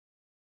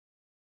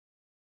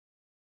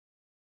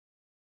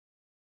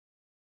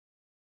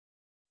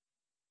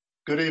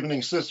Good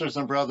evening, sisters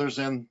and brothers,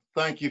 and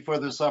thank you for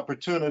this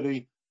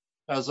opportunity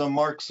as a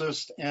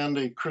Marxist and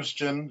a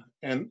Christian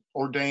and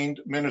ordained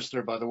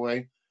minister, by the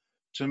way,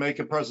 to make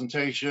a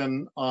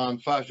presentation on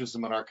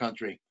fascism in our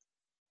country.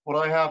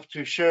 What I have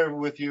to share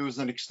with you is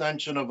an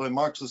extension of a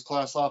Marxist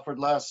class offered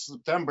last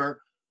September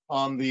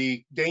on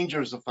the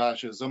dangers of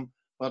fascism,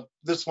 but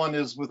this one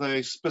is with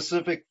a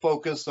specific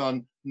focus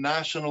on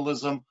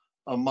nationalism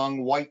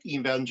among white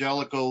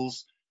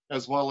evangelicals,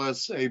 as well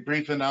as a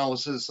brief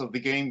analysis of the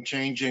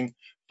game-changing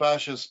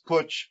fascist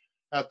putsch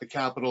at the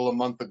Capitol a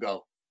month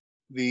ago.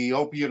 The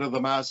opiate of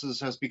the masses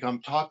has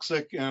become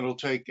toxic, and it'll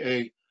take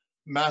a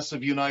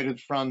massive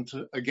united front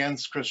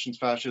against Christian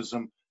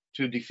fascism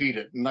to defeat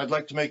it. And I'd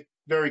like to make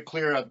very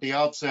clear at the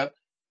outset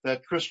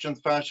that Christian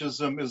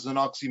fascism is an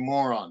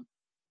oxymoron.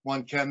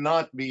 One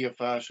cannot be a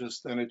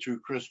fascist and a true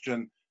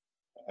Christian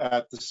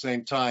at the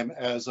same time,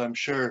 as I'm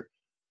sure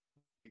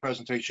the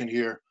presentation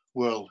here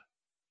will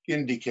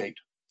indicate.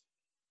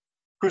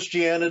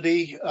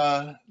 Christianity,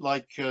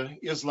 like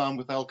Islam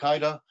with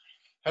Al-Qaeda,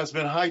 has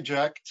been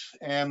hijacked,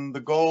 and the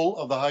goal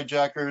of the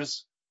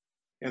hijackers,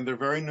 and they're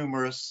very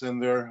numerous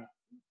and they're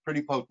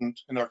pretty potent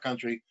in our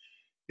country,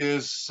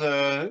 is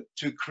to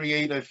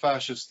create a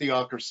fascist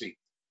theocracy.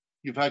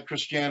 You've had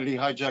Christianity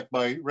hijacked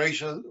by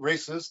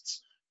racists,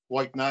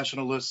 white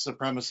nationalists,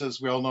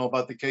 supremacists. We all know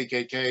about the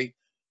KKK,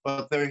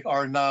 but they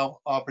are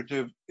now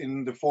operative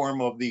in the form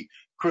of the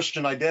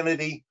Christian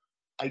identity,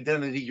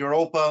 Identity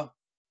Europa,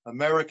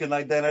 American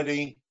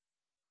Identity,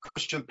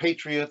 Christian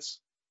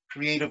Patriots,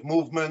 Creative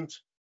Movement,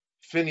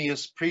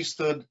 Phineas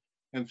Priesthood,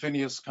 and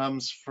Phineas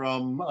comes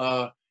from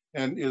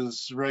an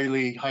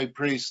Israelite high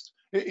priest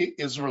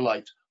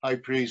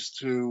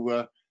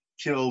who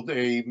killed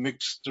a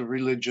mixed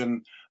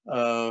religion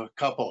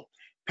couple.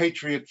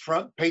 Patriot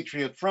Front,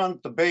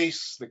 the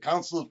Base, the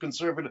Council of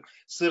Conservative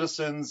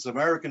Citizens,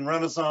 American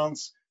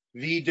Renaissance,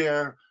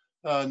 VDARE,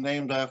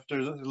 named after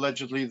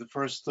allegedly the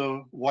first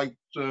white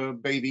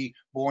baby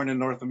born in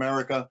North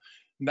America,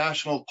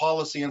 National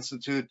Policy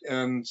Institute,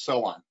 and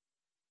so on.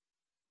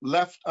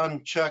 Left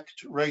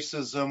unchecked,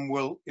 racism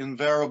will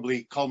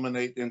invariably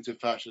culminate into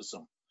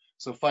fascism.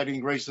 So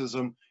fighting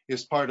racism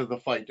is part of the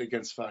fight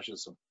against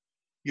fascism.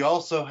 You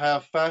also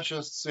have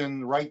fascists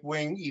in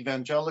right-wing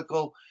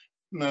evangelical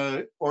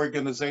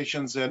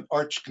organizations and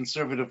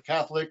arch-conservative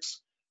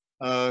Catholics,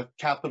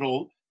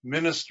 Capital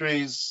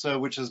Ministries,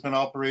 which has been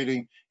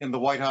operating in the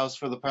White House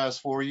for the past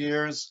 4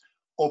 years.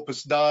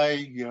 Opus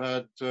Dei, you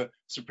had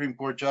Supreme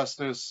Court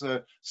Justice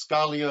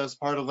Scalia as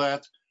part of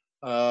that.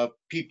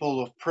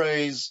 People of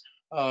Praise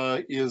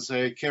is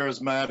a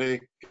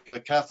charismatic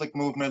Catholic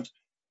movement,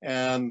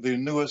 and the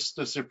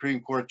newest Supreme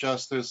Court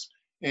Justice,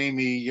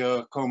 Amy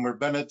Comer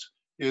Bennett,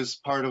 is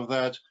part of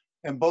that.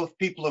 And both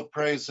People of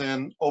Praise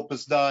and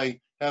Opus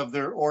Dei have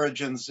their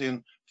origins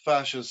in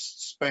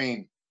fascist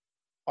Spain.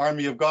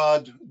 Army of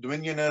God,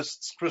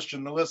 Dominionists,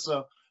 Christian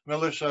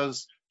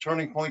militias,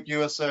 Turning Point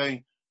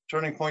USA.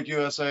 Turning Point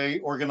USA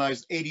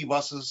organized 80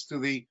 buses to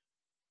the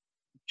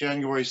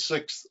January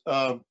 6th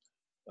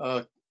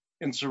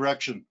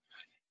insurrection.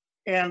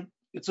 And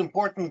it's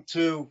important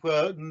to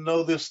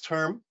know this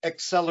term,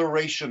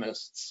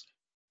 accelerationists.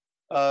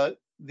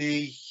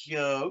 The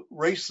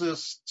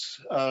racist,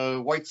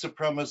 white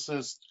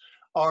supremacist,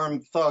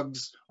 armed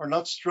thugs are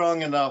not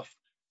strong enough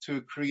to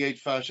create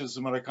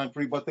fascism in our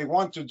country. What they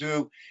want to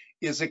do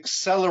is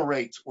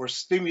accelerate or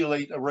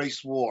stimulate a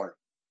race war.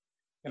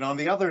 And on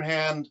the other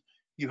hand,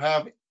 you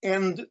have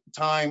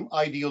end-time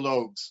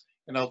ideologues,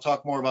 and I'll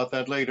talk more about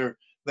that later,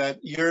 that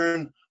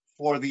yearn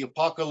for the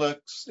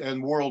apocalypse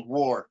and world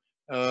war.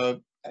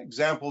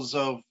 Examples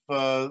of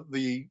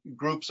the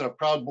groups are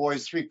Proud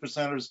Boys, Three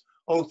Percenters,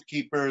 Oath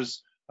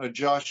Keepers,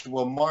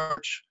 Joshua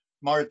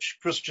March,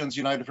 Christians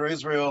United for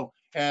Israel,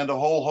 and a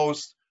whole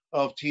host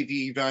of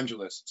TV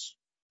evangelists.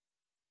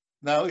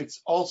 Now,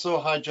 it's also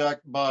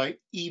hijacked by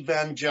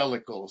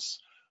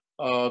evangelicals.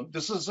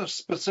 This is a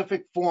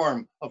specific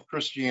form of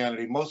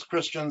Christianity. Most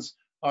Christians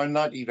are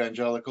not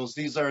evangelicals.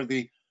 These are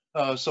the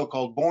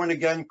so-called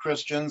born-again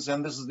Christians,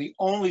 and this is the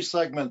only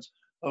segment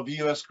of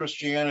U.S.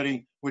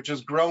 Christianity which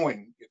is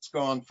growing. It's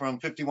gone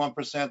from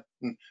 51%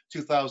 in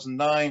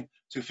 2009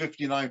 to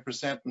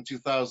 59% in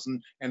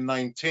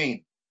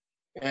 2019.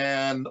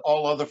 And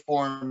all other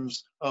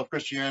forms of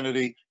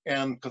Christianity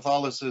and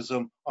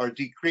Catholicism are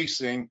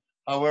decreasing.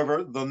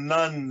 However, the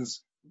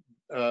nuns,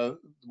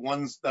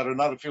 ones that are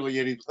not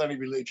affiliated with any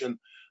religion,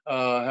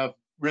 have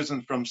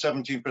risen from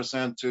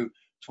 17% to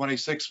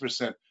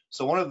 26%.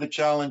 So one of the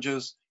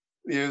challenges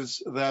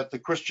is that the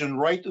Christian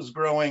right is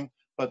growing,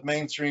 but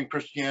mainstream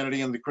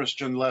Christianity and the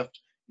Christian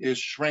left is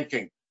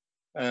shrinking.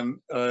 And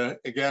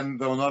again,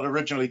 though not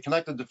originally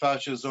connected to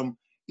fascism,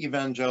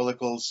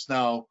 evangelicals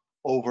now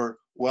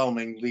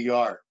overwhelmingly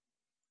are.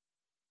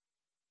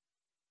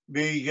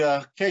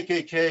 The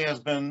KKK has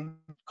been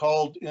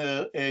called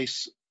a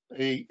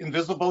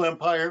invisible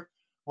empire.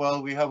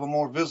 Well, we have a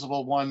more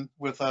visible one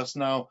with us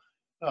now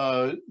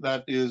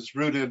that is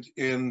rooted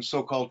in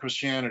so-called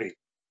Christianity.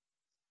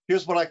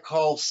 Here's what I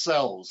call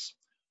cells.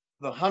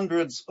 the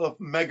hundreds of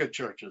mega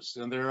churches,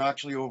 and there are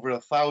actually over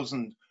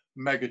 1,000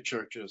 mega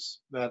churches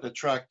that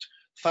attract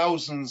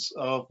thousands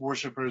of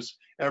worshipers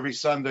every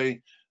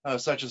Sunday,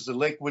 such as the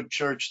Lakewood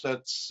Church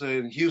that's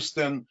in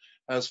Houston,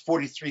 has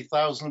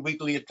 43,000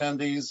 weekly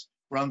attendees,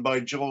 run by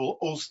Joel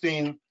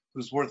Osteen,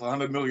 who's worth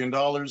 $100 million.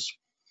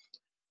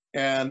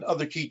 And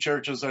other key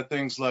churches are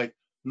things like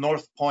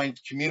North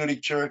Point Community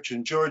Church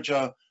in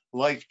Georgia,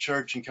 Life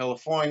Church in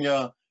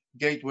California,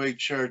 Gateway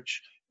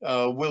Church,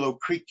 Willow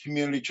Creek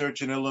Community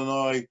Church in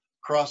Illinois,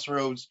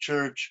 Crossroads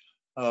Church,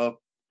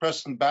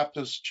 Preston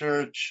Baptist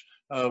Church,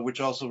 which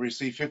also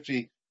received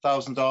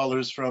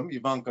 $50,000 from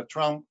Ivanka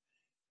Trump.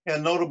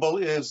 And notable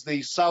is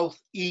the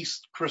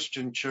Southeast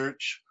Christian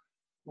Church,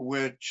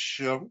 which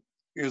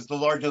is the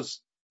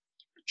largest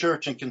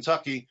church in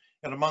Kentucky.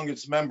 And among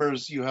its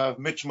members, you have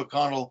Mitch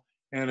McConnell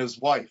and his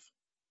wife.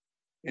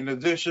 In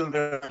addition,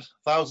 there are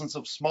thousands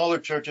of smaller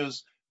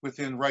churches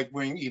within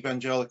right-wing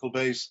evangelical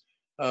base.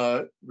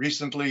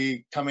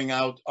 Recently coming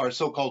out are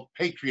so-called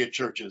patriot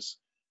churches.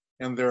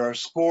 And there are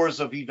scores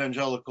of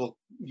evangelical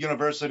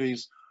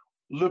universities,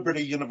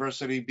 Liberty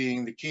University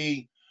being the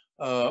key,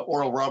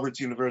 Oral Roberts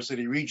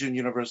University, Regent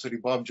University,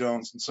 Bob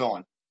Jones, and so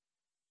on.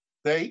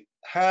 They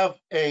have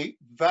a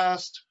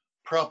vast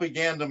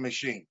propaganda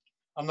machine.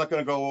 I'm not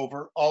going to go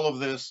over all of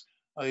this.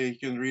 You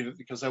can read it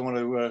because I want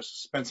to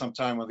spend some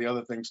time on the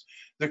other things.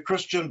 The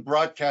Christian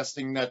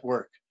Broadcasting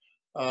Network,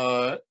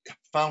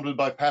 founded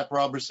by Pat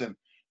Robertson,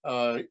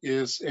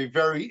 is a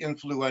very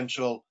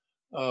influential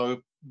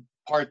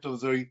part of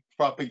the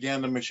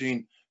propaganda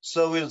machine.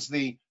 So is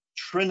the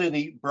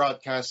Trinity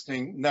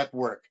Broadcasting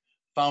Network,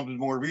 founded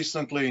more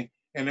recently,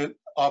 and it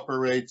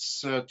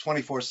operates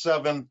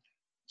 24/7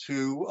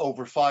 to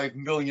over 5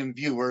 million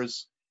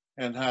viewers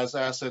and has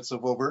assets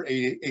of over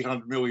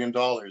 $800 million.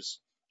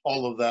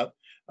 All of that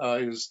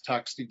is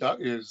tax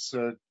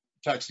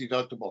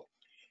deductible.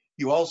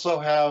 You also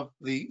have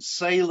the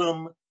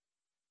Salem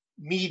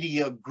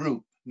Media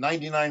Group,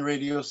 99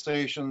 radio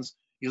stations,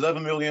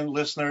 11 million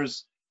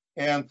listeners,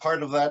 and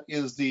part of that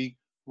is the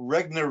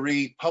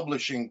Regnery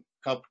Publishing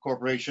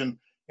Corporation,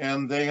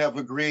 and they have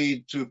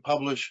agreed to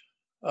publish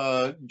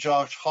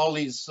Josh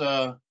Hawley's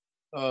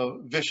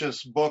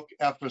vicious book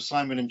after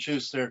Simon &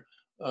 Schuster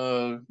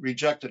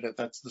rejected it.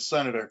 That's the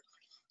senator.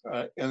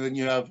 And then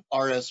you have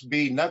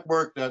RSB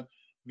Network that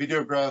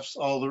videographs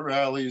all the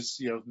rallies,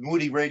 you have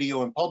Moody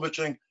Radio and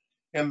Publishing,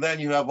 and then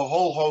you have a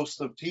whole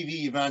host of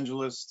TV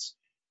evangelists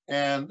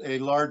and a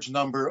large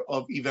number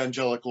of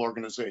evangelical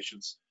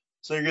organizations.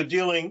 So you're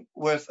dealing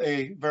with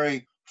a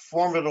very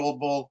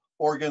formidable,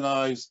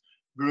 organized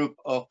group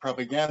of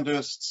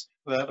propagandists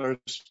that are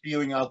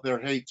spewing out their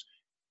hate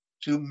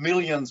to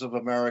millions of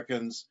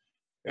Americans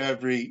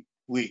every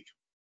week.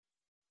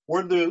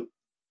 Where do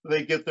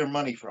they get their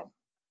money from?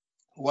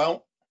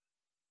 Well,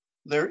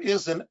 there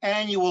is an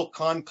annual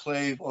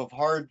conclave of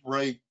hard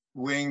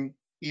right-wing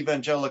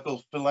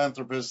evangelical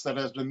philanthropists that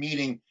has been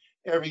meeting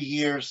every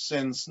year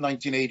since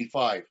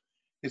 1985.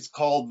 It's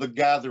called The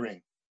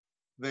Gathering.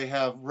 They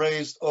have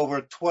raised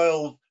over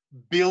 $12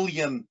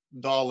 billion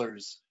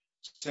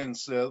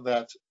since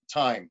that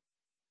time.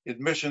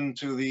 Admission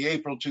to the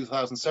April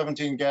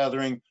 2017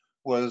 gathering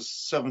was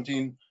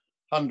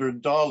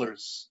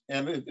 $1,700,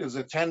 and it is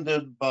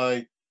attended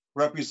by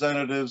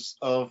representatives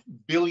of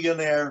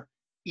billionaire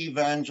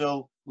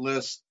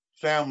evangelist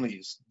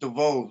families,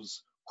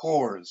 DeVos,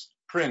 Coors,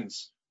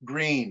 Prince,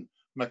 Green,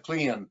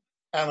 McLean,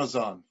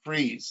 Amazon,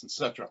 Freeze,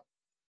 etc.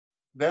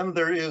 Then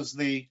there is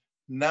the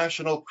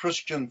National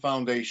Christian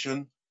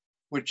Foundation,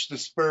 which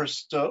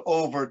dispersed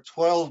over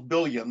 $12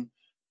 billion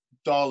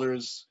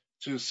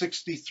to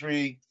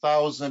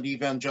 63,000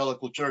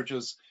 evangelical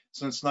churches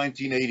since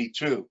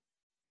 1982.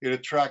 It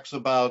attracts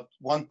about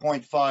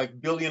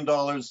 $1.5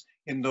 billion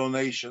in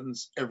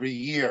donations every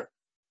year.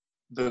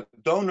 The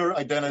donor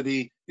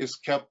identity is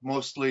kept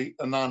mostly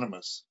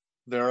anonymous.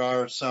 There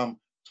are some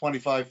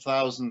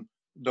 25,000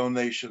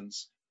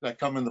 donations that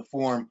come in the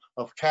form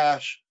of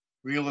cash,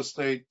 real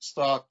estate,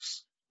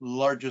 stocks.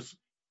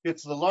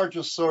 It's the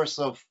largest source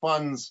of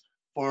funds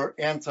for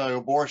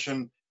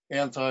anti-abortion,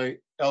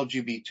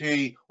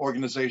 anti-LGBT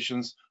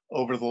organizations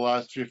over the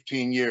last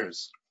 15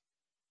 years.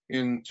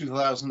 In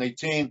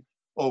 2018,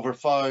 over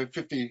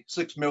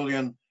 $56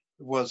 million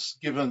was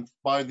given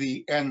by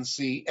the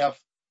NCF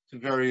to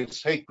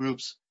various hate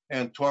groups,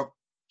 and top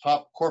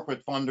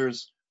corporate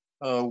funders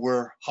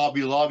were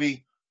Hobby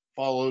Lobby,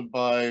 followed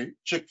by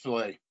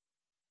Chick-fil-A.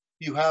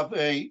 You have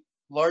a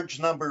large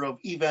number of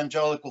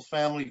evangelical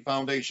family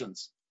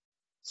foundations,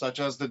 such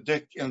as the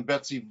Dick and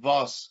Betsy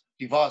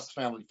DeVos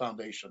Family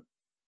Foundation,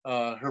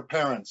 her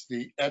parents,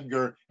 the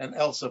Edgar and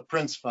Elsa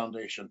Prince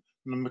Foundation,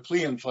 the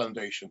McLean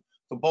Foundation,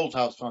 the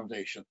Bolthouse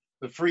Foundation,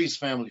 the Freeze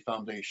Family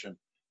Foundation,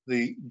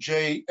 the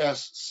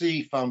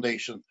JSC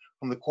Foundation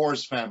from the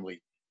Coors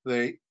family,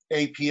 the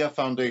APF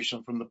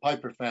Foundation from the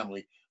Piper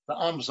family, the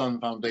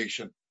Amazon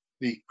Foundation,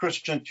 the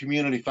Christian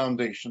Community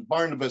Foundation,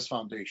 Barnabas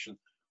Foundation,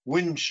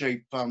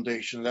 Windshape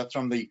Foundation, that's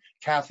from the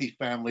Cathy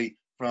family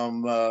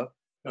from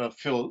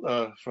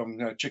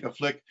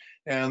Chick-a-Flick,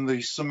 and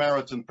the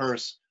Samaritan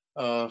Purse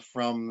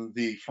from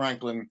the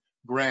Franklin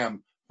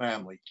Graham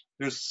family.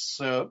 This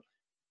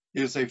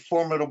is a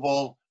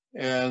formidable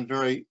and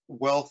very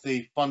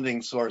wealthy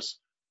funding source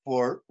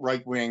for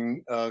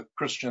right-wing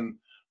Christian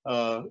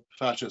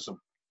fascism.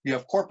 You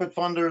have corporate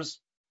funders.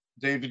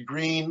 David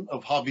Green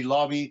of Hobby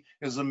Lobby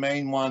is the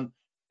main one.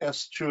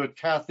 S. Truett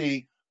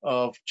Cathy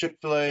of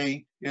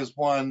Chick-fil-A is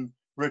one.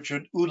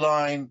 Richard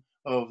Uihlein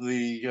of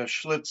the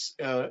Schlitz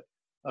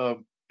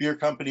beer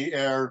company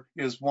Air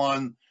is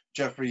one.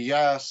 Jeffrey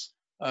Yass,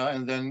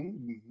 and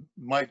then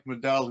Mike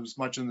Medell, who's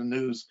much in the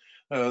news,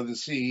 the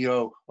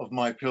CEO of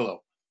MyPillow.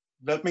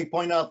 Let me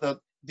point out that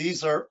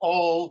these are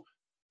all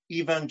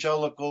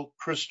evangelical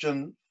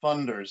Christian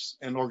funders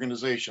and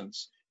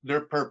organizations.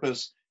 Their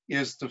purpose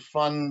is to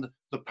fund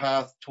the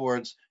path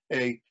towards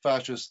a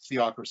fascist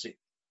theocracy.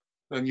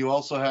 Then you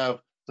also have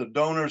the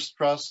Donors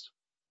Trust,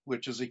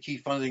 which is a key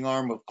funding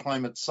arm of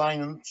climate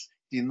science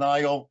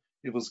denial.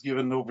 It was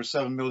given over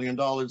 $7 million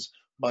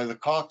by the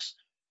Cox,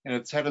 and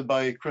it's headed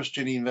by a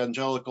Christian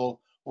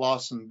evangelical,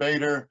 Lawson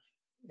Bader,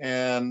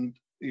 and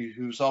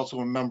who's also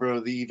a member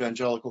of the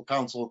Evangelical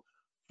Council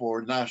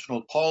for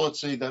National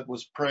Policy that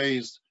was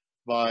praised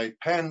by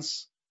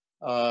Pence.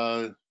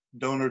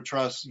 Donor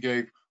Trust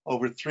gave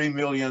over $3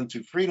 million to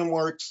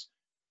FreedomWorks.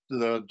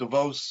 The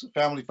DeVos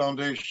Family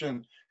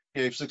Foundation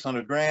gave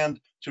 600 grand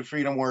to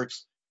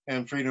FreedomWorks,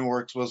 and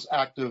FreedomWorks was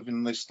active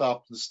in the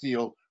Stop the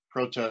Steal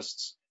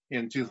protests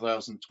in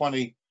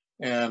 2020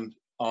 and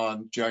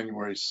on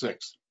January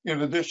 6th.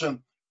 In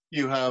addition,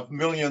 you have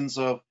millions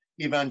of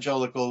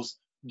evangelicals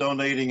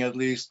donating at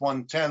least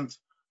 1/10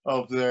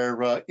 of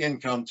their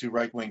income to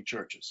right-wing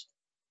churches.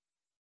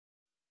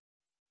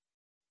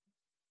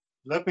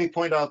 Let me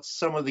point out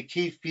some of the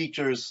key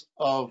features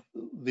of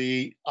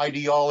the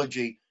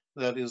ideology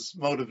that is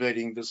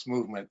motivating this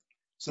movement.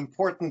 It's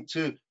important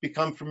to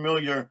become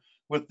familiar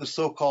with the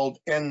so-called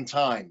end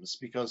times,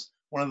 because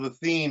one of the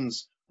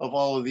themes of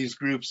all of these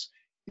groups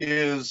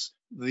is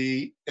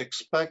the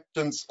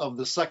expectance of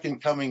the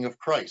second coming of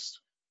Christ.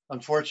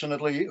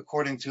 Unfortunately,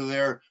 according to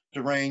their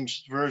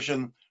deranged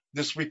version,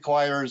 this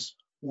requires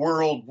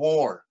world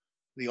war,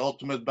 the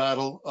ultimate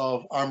battle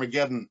of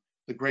Armageddon,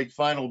 the great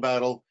final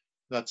battle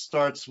that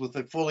starts with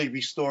a fully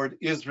restored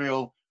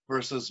Israel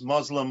versus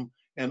Muslim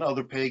and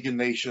other pagan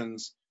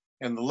nations,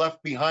 and the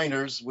left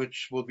behinders,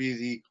 which will be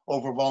the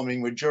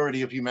overwhelming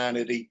majority of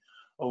humanity,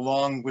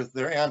 along with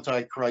their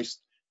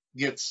antichrist,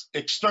 gets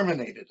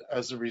exterminated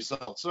as a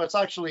result. So it's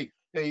actually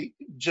a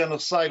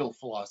genocidal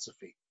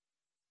philosophy.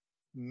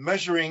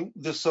 Measuring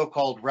this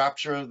so-called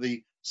rapture,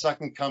 the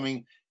second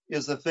coming,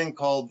 is a thing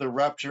called the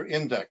Rapture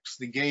Index,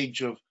 the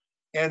gauge of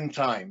end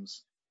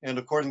times. And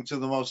according to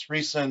the most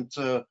recent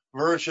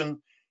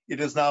version, it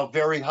is now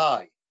very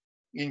high,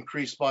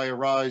 increased by a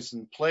rise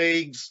in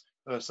plagues,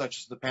 such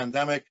as the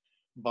pandemic,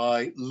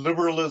 by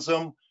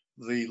liberalism,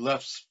 the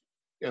left's,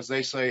 as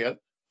they say it,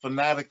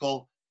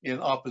 fanatical in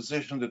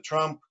opposition to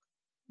Trump,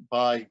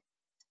 by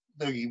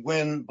the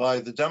win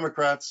by the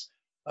Democrats,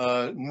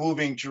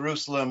 moving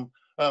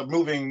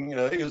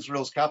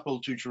Israel's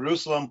capital to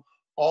Jerusalem,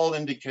 all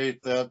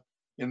indicate that,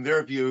 in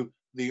their view,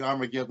 the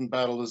Armageddon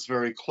battle is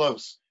very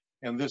close.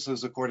 And this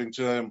is, according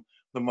to them,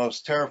 the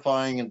most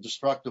terrifying and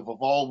destructive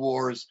of all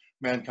wars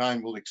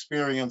mankind will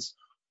experience.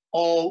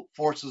 All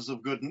forces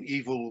of good and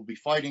evil will be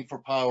fighting for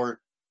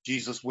power.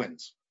 Jesus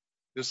wins.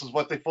 This is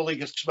what they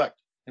fully expect.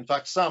 In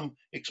fact, some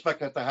expect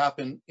that to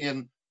happen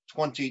in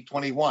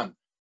 2021.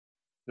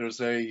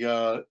 There's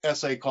a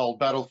essay called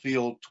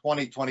Battlefield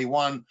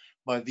 2021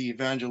 by the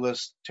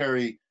evangelist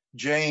Terry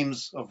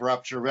James of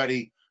Rapture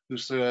Ready, who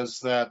says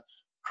that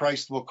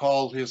Christ will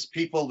call his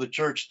people, the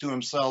church, to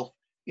himself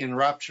in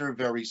rapture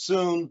very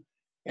soon,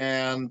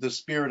 and the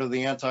spirit of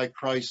the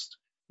Antichrist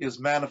is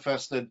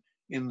manifested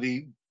in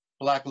the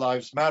Black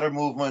Lives Matter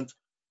movement,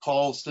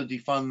 calls to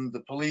defund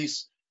the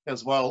police,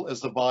 as well as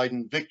the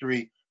Biden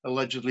victory,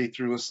 allegedly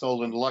through a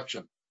stolen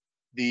election.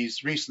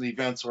 These recent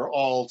events are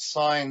all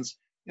signs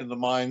in the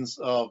minds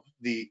of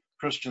the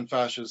Christian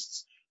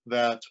fascists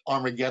that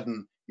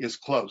Armageddon is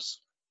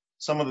close.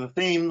 Some of the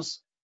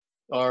themes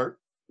are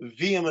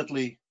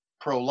vehemently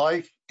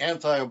pro-life,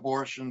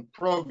 anti-abortion,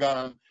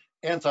 pro-gun,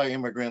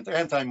 anti-immigrant,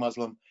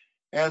 anti-Muslim,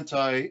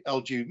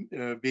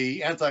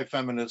 anti-LGBT,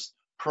 anti-feminist,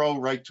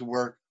 pro-right to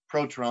work,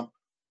 pro-Trump,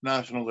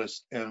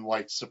 nationalist, and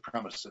white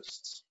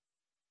supremacists.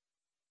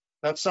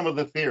 That's some of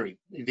the theory,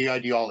 the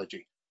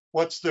ideology.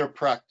 What's their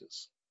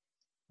practice?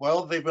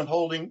 Well, they've been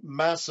holding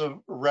massive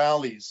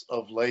rallies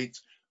of late.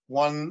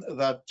 One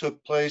that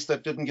took place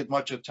that didn't get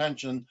much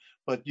attention,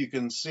 but you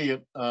can see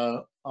it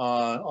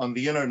on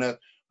the internet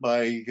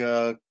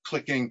by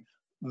clicking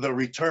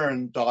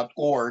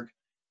thereturn.org.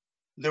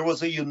 There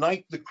was a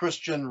Unite the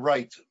Christian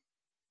Right,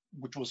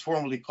 which was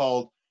formerly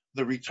called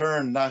the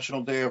Return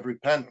National Day of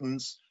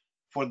Repentance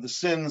for the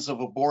Sins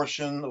of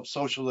Abortion, of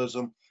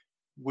Socialism,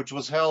 which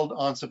was held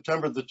on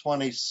September the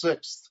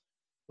 26th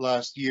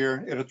last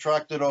year. It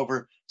attracted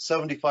over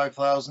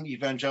 75,000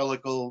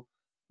 evangelical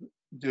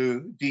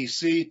to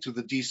DC, to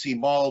the DC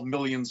Mall.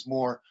 Millions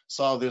more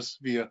saw this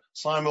via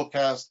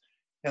simulcast.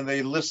 and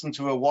they listened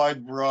to a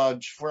wide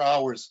barrage for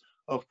hours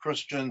of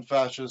Christian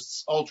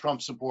fascists, all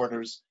Trump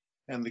supporters,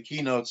 and the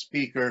keynote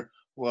speaker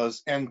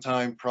was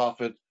end-time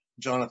prophet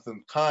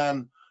Jonathan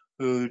Cahn,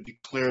 who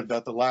declared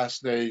that the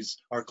last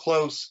days are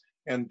close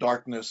and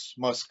darkness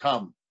must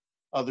come.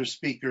 Other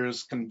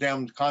speakers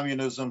condemned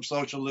communism,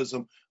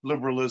 socialism,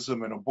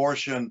 liberalism, and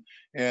abortion,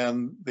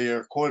 and they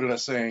are quoted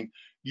as saying,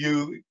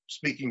 "You,"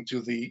 speaking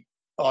to the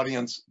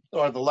audience,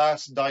 "are the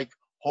last dike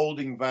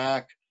holding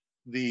back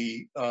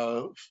the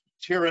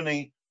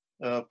tyranny,"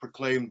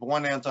 proclaimed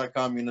one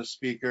anti-communist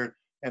speaker,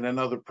 and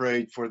another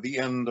prayed for the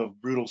end of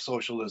brutal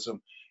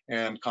socialism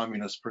and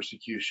communist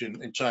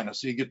persecution in China.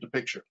 So you get the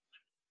picture.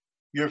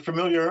 You're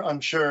familiar,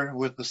 I'm sure,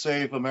 with the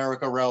Save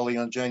America rally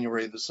on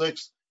January the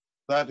 6th.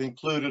 That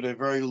included a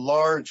very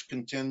large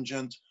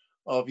contingent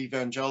of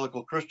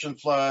evangelical Christian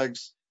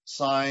flags,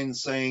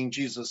 signs saying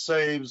Jesus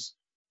saves,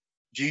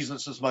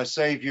 Jesus is my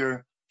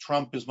savior,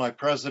 Trump is my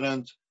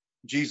president,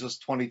 Jesus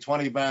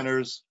 2020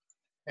 banners,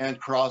 and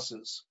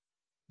crosses.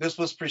 This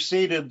was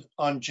preceded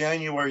on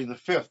January the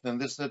 5th,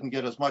 and this didn't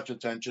get as much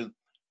attention,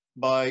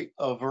 by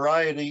a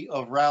variety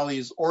of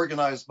rallies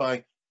organized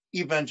by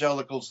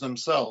evangelicals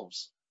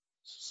themselves,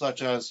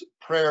 such as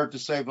Prayer to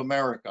Save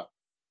America,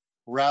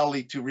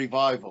 Rally to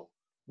Revival,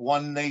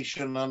 One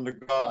Nation Under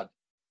God,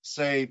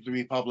 Save the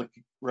Republic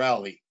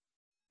Rally.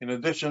 In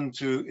addition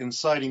to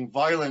inciting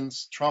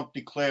violence, Trump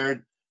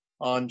declared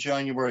on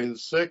January the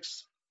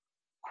 6th,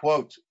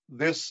 quote,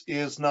 "This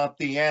is not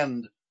the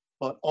end,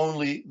 but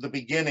only the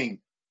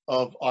beginning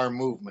of our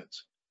movement."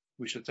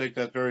 We should take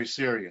that very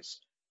serious.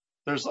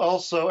 There's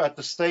also at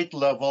the state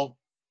level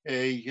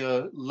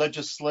a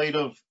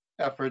legislative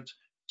effort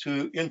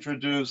to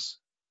introduce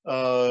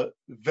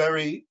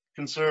very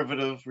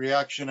conservative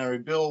reactionary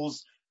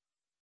bills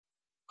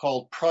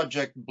called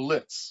Project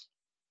Blitz.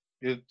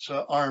 It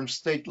arms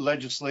state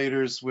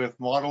legislators with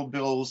model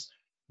bills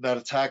that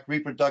attack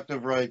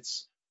reproductive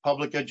rights,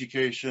 public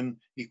education,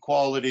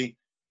 equality.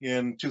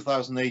 In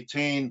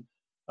 2018,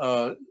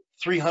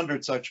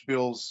 300 such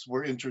bills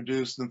were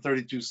introduced in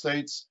 32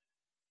 states.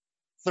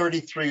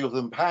 33 of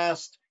them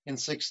passed in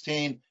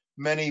 16.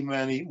 Many,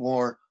 many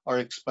more are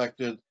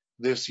expected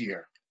this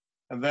year.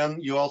 And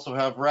then you also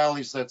have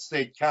rallies at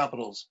state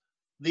capitals.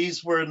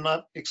 These were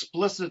not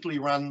explicitly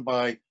run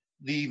by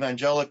the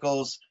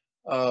evangelicals,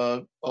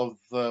 but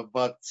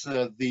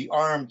the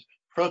armed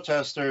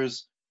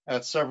protesters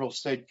at several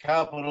state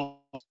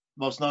capitals,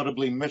 most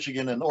notably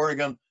Michigan and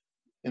Oregon,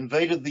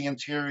 invaded the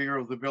interior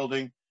of the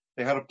building.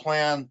 They had a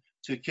plan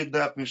to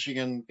kidnap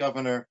Michigan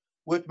Governor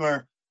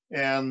Whitmer,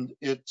 and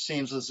it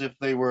seems as if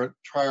they were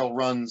trial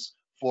runs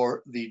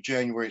for the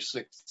January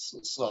 6th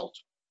assault.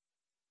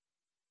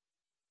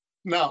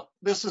 Now,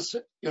 this is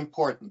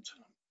important.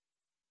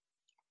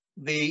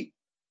 The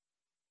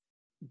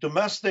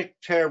domestic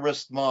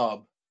terrorist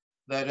mob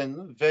that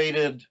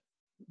invaded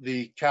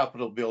the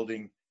Capitol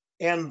building,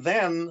 and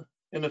then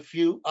in a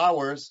few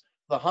hours,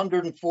 the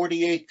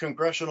 148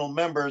 congressional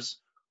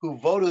members who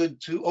voted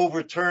to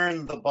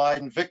overturn the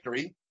Biden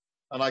victory,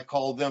 and I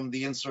call them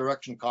the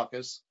Insurrection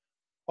Caucus,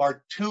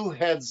 are two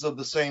heads of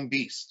the same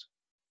beast.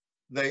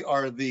 They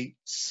are the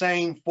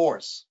same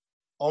force,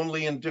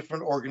 only in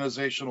different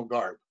organizational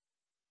garb.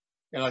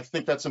 And I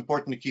think that's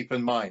important to keep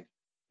in mind.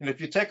 And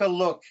if you take a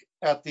look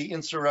at the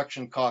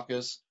Insurrection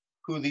Caucus,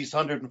 who these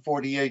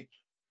 148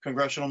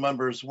 congressional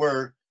members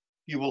were,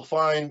 you will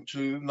find,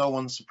 to no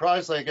one's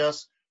surprise, I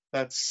guess,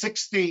 that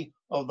 60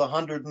 of the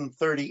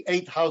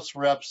 138 House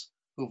reps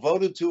who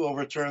voted to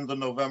overturn the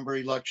November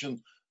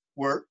election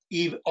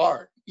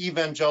are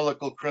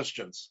evangelical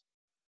Christians.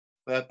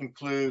 That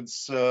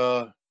includes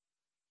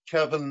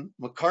Kevin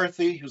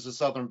McCarthy, who's a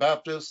Southern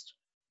Baptist,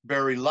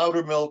 Barry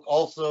Loudermilk,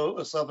 also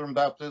a Southern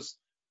Baptist,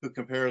 who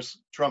compares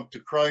Trump to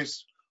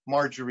Christ,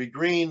 Marjorie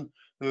Greene,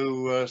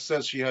 who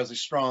says she has a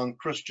strong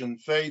Christian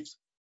faith.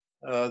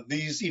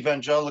 These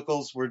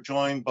evangelicals were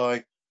joined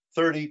by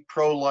 30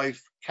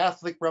 pro-life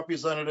Catholic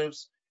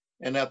representatives,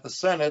 and at the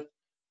Senate,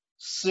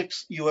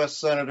 6 U.S.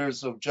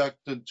 senators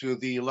objected to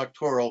the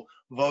electoral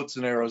votes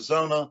in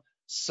Arizona,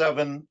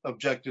 7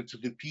 objected to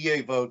the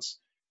PA votes,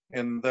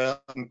 and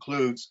that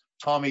includes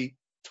Tommy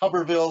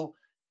Tuberville,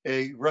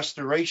 a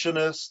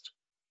restorationist,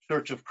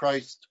 Church of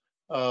Christ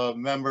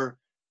member,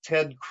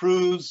 Ted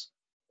Cruz,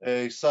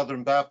 a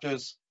Southern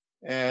Baptist,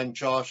 and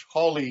Josh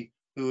Hawley,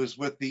 who is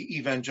with the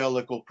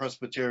Evangelical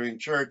Presbyterian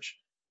Church,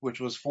 which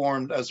was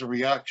formed as a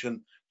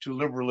reaction to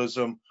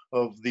liberalism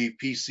of the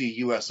PC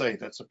USA,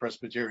 that's the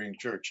Presbyterian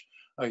Church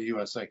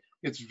USA.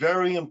 It's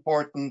very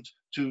important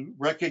to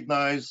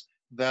recognize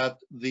that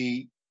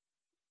the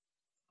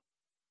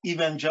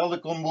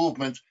evangelical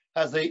movement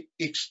has an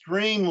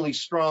extremely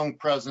strong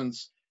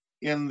presence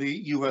in the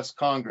US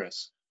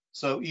Congress.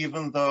 So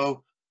even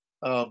though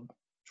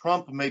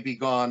Trump may be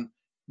gone,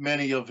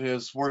 many of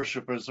his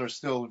worshipers are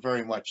still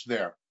very much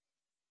there.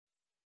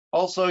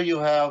 Also, you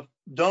have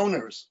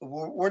donors.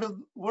 Where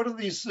do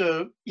these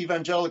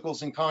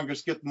evangelicals in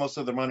Congress get most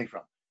of their money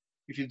from?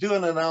 If you do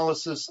an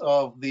analysis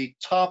of the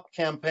top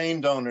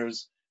campaign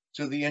donors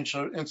to the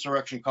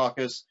Insurrection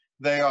Caucus,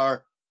 they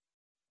are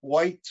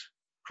white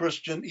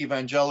Christian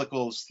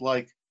evangelicals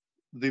like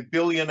the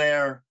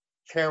billionaire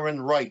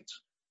Karen Wright,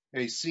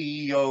 a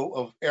CEO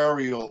of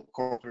Ariel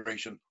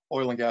Corporation,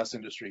 oil and gas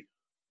industry,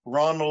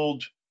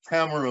 Ronald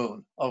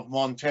Cameron of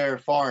Monterey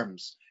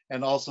Farms,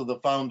 and also the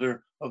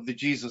founder of the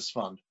Jesus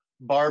Fund,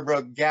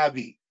 Barbara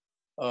Gabby,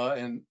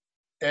 an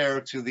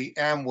heir to the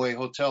Amway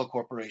Hotel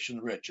Corporation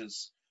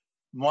riches,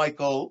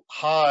 Michael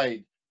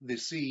Hyde, the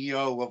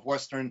CEO of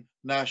Western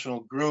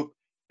National Group,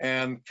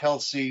 and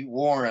Kelsey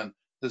Warren,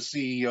 the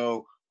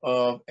CEO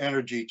of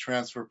Energy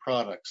Transfer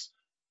Products.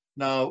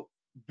 Now,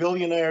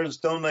 billionaires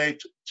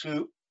donate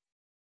to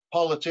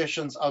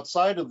politicians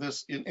outside of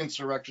this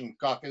insurrection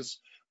caucus,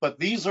 but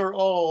these are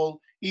all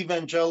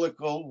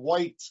evangelical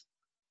white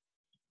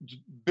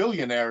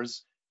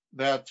billionaires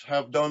that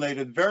have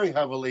donated very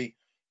heavily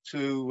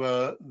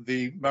to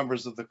the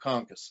members of the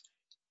caucus.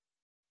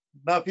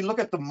 Now, if you look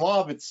at the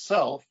mob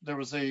itself, there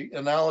was an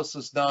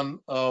analysis done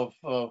of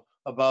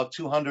about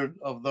 200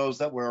 of those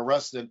that were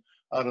arrested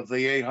out of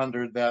the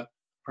 800 that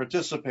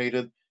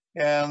participated,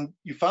 and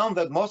you found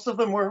that most of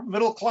them were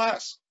middle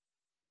class.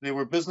 They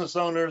were business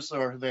owners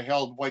or they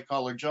held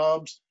white-collar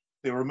jobs.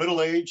 They were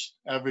middle-aged,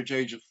 average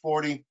age of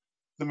 40.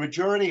 The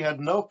majority had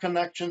no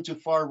connection to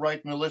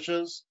far-right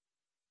militias.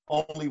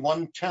 Only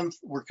 1/10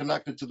 were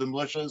connected to the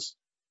militias,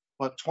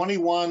 but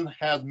 21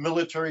 had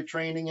military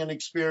training and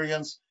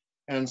experience,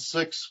 and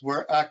 6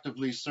 were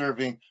actively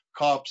serving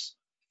cops.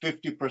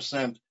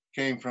 50%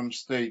 came from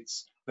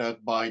states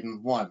that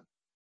Biden won.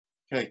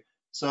 Okay,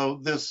 so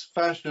this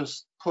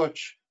fascist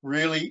putsch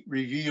really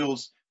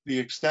reveals the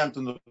extent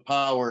and the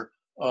power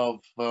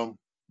of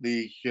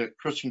the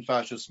Christian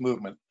fascist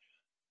movement.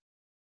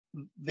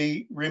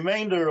 The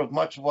remainder of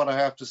much of what I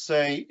have to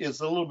say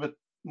is a little bit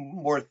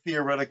more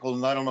theoretical,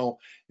 and I don't know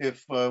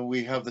if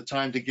we have the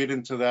time to get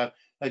into that.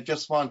 I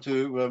just want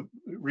to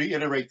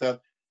reiterate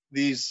that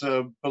these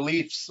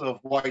beliefs of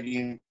white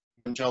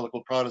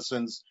evangelical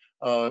Protestants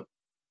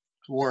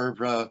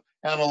were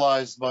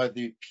analyzed by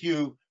the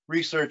Pew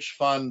Research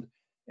Fund,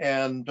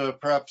 and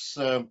perhaps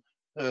some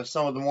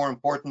of the more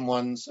important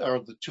ones are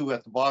the two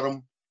at the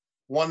bottom.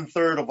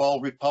 1/3 of all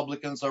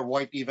Republicans are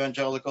white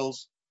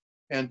evangelicals,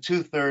 and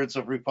 2/3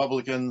 of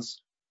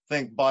Republicans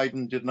think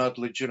Biden did not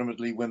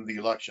legitimately win the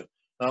election.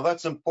 Now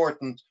that's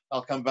important.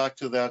 I'll come back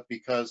to that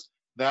because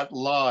that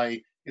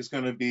lie is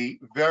going to be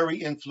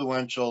very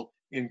influential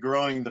in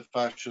growing the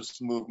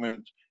fascist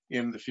movement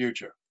in the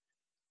future.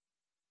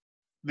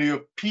 The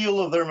appeal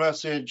of their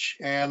message,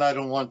 and I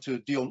don't want to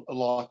deal a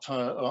lot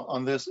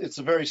on this, it's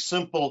a very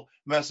simple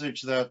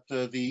message that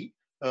the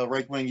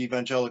right-wing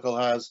evangelical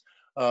has.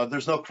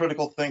 There's no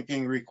critical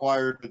thinking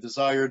required or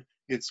desired.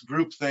 It's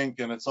groupthink,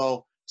 and it's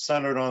all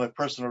centered on a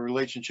personal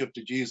relationship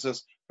to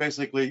Jesus.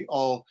 Basically,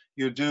 all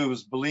you do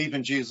is believe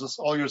in Jesus,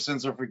 all your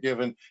sins are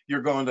forgiven,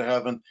 you're going to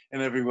heaven,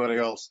 and everybody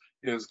else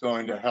is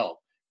going to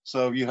hell.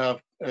 So you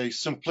have a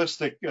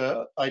simplistic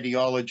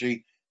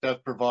ideology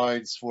that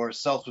provides for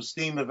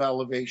self-esteem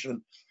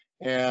elevation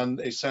and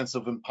a sense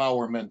of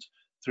empowerment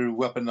through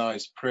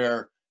weaponized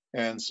prayer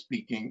and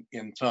speaking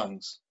in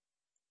tongues.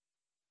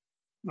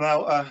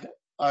 Now,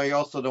 I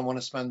also don't want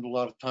to spend a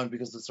lot of time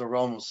because it's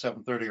almost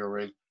 7:30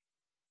 already.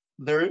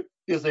 There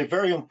is a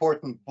very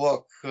important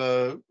book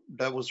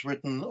that was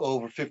written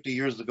over 50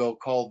 years ago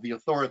called The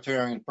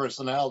Authoritarian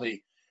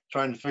Personality,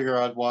 trying to figure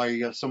out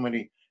why so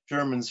many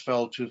Germans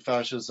fell to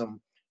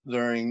fascism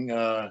during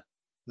the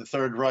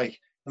Third Reich.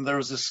 And there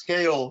was a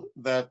scale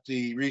that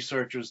the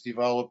researchers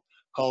developed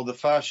called the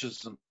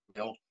Fascism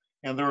scale,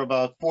 and there are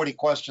about 40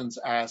 questions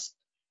asked.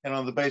 And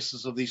on the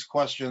basis of these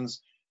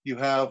questions, you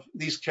have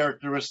these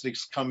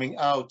characteristics coming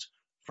out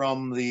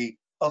from the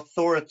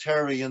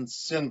authoritarian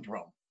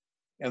syndrome.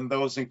 And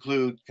those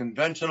include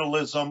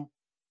conventionalism,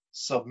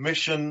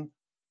 submission,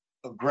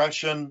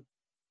 aggression,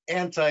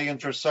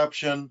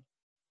 anti-interception,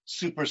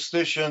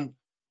 superstition,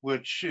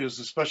 which is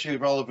especially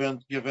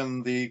relevant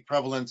given the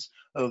prevalence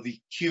of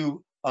the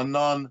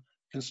QAnon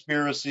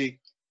conspiracy,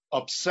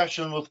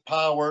 obsession with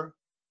power,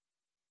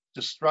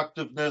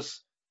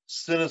 destructiveness,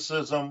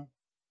 cynicism,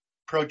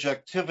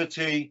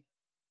 projectivity,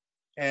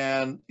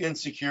 and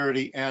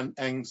insecurity and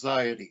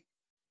anxiety.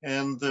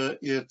 And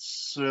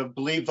it's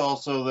believed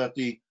also that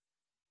the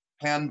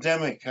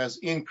pandemic has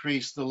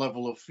increased the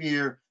level of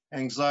fear,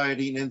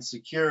 anxiety, and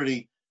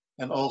insecurity,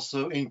 and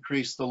also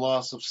increased the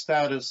loss of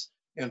status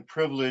and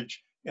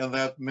privilege, and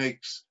that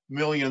makes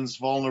millions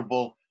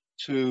vulnerable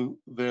to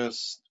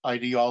this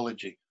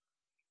ideology.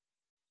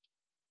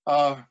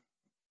 I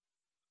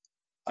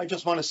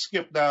just want to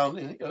skip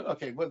down.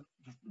 Okay, but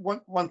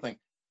one thing.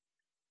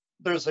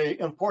 There's an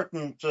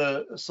important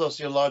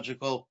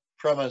sociological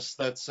premise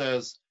that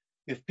says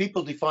if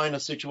people define a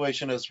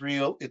situation as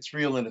real, it's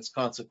real in its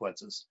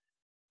consequences.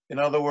 In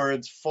other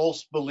words,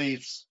 false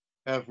beliefs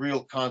have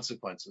real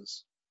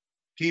consequences.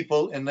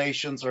 People and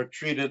nations are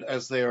treated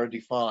as they are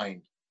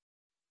defined.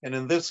 And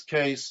in this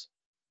case,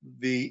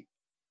 the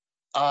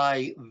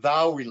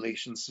I-thou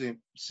relationship,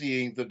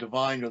 seeing the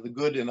divine or the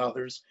good in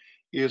others,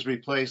 is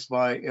replaced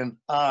by an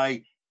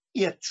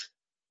I-it,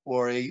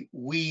 or a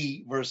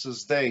we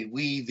versus they,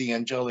 we the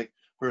angelic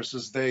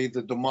versus they,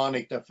 the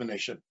demonic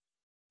definition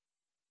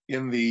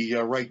in the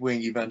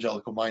right-wing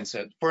evangelical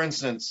mindset. For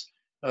instance,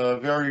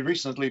 very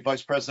recently,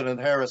 Vice President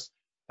Harris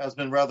has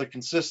been rather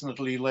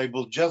consistently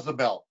labeled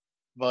Jezebel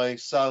by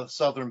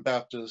Southern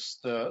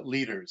Baptist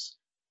leaders.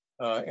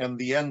 And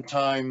the end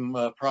time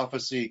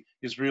prophecy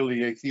is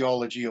really a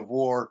theology of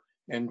war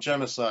and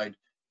genocide,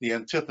 the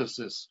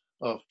antithesis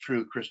of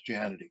true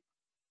Christianity.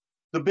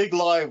 The big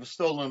lie of a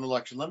stolen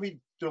election. Let me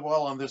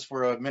dwell on this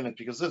for a minute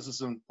because this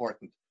is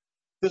important.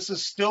 This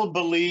is still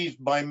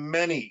believed by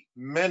many,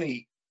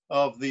 many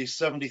of the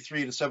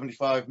 73 to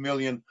 75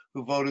 million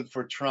who voted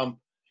for Trump.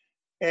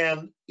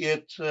 And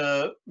it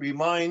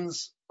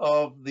reminds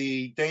of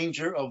the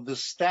danger of the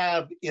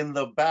stab in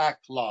the back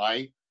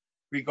lie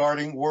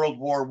regarding World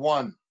War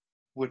I,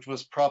 which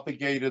was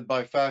propagated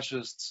by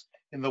fascists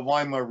in the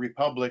Weimar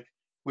Republic,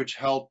 which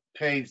helped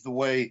pave the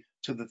way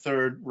to the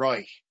Third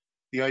Reich.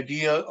 The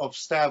idea of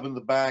stab in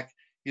the back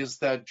is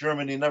that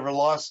Germany never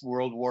lost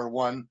World War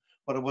I,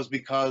 but it was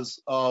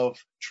because of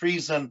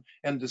treason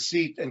and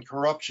deceit and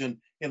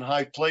corruption in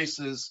high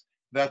places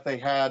that they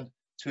had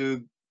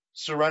to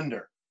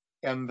surrender.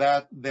 And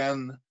that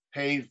then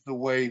paved the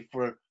way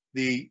for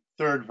the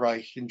Third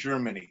Reich in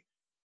Germany.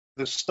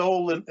 The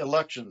stolen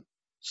election,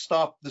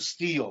 stop the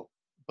steal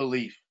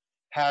belief,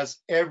 has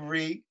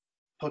every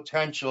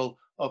potential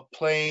of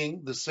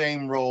playing the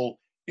same role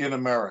in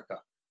America.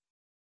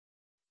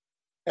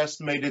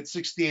 Estimated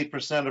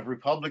 68% of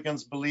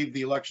Republicans believe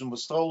the election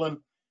was stolen,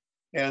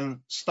 and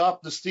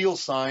stop the steal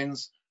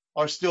signs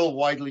are still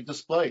widely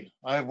displayed.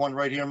 I have one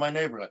right here in my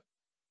neighborhood,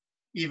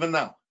 even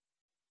now.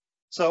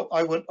 So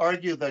I would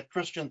argue that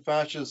Christian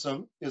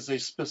fascism is a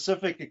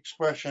specific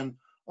expression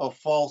of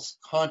false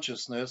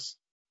consciousness,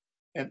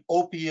 an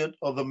opiate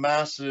of the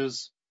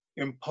masses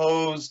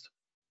imposed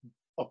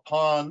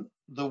upon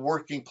the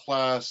working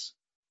class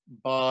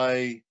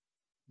by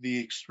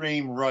the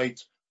extreme right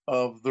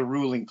of the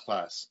ruling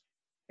class.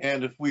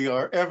 And if we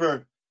are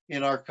ever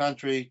in our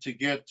country to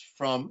get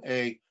from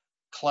a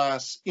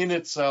class in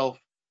itself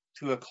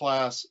to a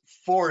class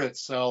for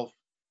itself,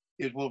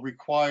 it will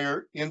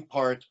require, in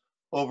part,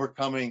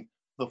 overcoming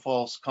the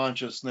false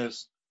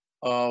consciousness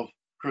of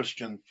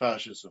Christian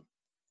fascism.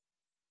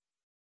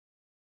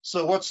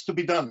 So what's to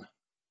be done?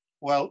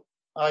 Well,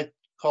 I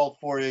call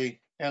for an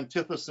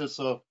antithesis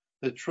of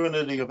the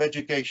trinity of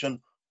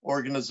education,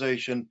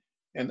 organization,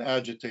 and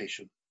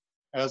agitation.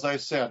 As I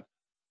said,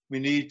 we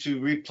need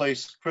to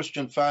replace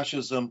Christian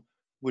fascism,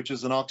 which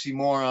is an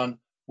oxymoron,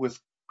 with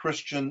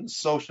Christian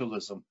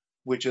socialism,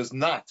 which is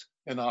not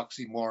an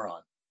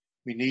oxymoron.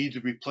 We need to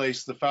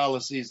replace the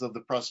fallacies of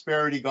the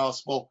prosperity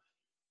gospel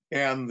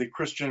and the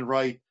Christian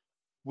right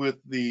with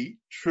the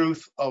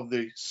truth of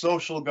the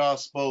social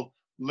gospel,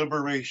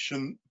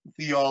 liberation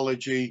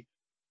theology,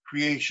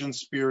 creation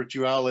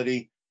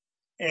spirituality,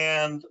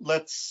 and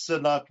let's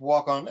not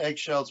walk on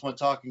eggshells when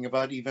talking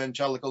about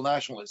evangelical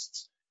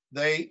nationalists.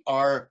 They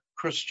are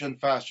Christian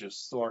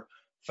fascists or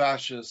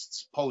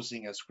fascists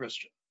posing as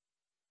Christian.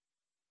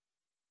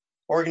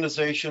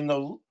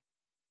 Organizational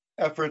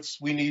efforts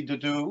we need to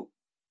do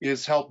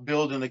is help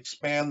build and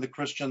expand the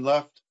Christian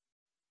left,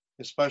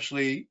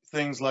 especially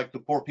things like the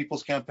Poor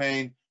People's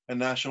Campaign, a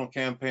national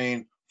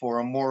campaign for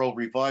a moral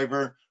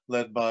reviver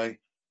led by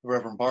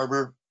Reverend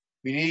Barber.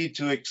 We need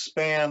to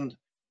expand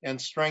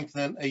and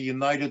strengthen a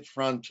united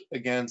front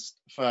against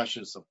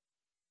fascism.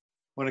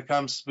 When it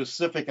comes to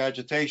specific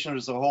agitation,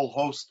 there's a whole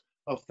host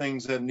of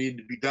things that need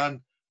to be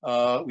done.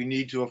 We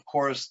need to, of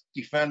course,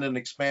 defend and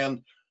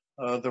expand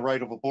the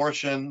right of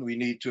abortion. We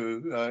need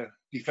to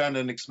defend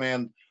and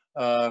expand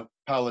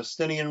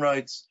Palestinian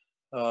rights.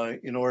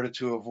 In order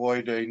to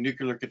avoid a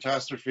nuclear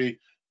catastrophe,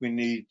 we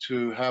need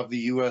to have the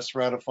US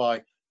ratify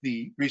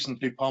the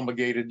recently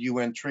promulgated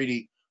UN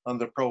Treaty on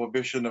the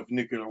Prohibition of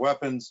Nuclear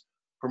Weapons,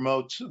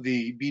 promote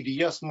the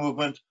BDS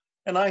movement,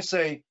 and I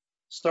say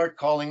start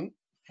calling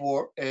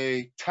for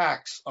a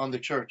tax on the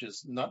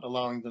churches, not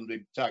allowing them to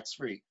be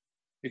tax-free.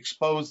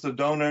 Expose the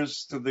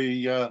donors to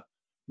the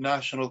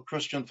National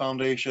Christian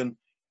Foundation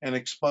and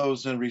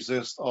expose and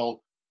resist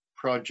all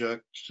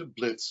Project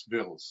Blitz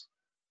bills.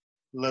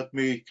 Let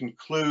me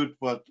conclude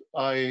what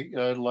I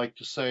like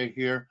to say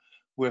here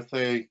with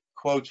a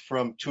quote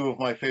from two of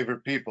my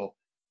favorite people.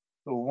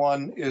 The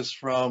one is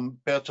from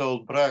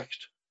Bertolt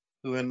Brecht,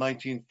 who in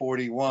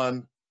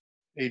 1941,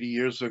 80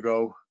 years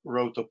ago,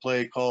 wrote a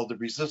play called The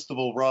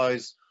Resistible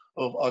Rise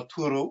of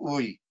Arturo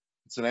Ui.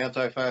 It's an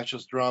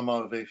anti-fascist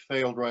drama of a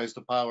failed rise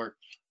to power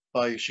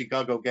by a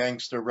Chicago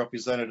gangster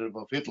representative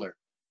of Hitler.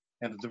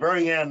 And at the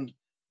very end,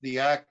 the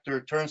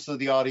actor turns to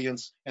the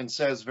audience and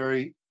says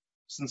very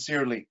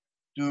sincerely,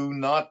 "Do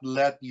not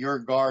let your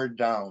guard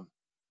down.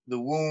 The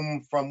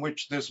womb from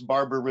which this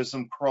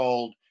barbarism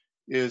crawled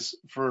is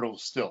fertile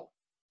still."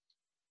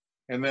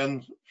 And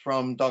then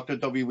from Dr.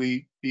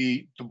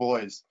 W.E.B. Du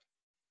Bois,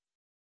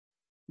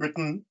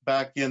 written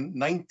back in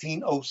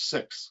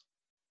 1906,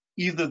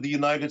 either the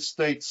United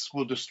States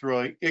will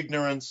destroy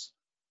ignorance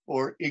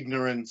or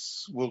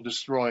ignorance will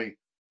destroy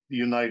the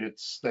United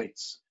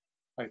States.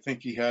 I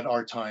think he had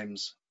our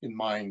times in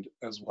mind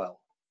as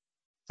well.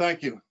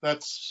 thank you.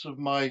 That's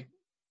my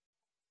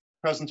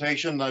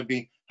presentation. I'd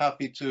be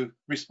happy to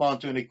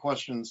respond to any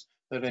questions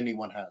that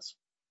anyone has.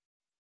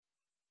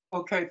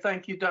 Okay,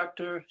 thank you,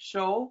 Dr.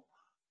 Scholl.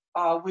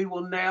 We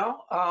will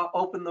now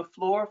open the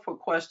floor for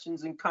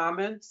questions and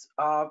comments.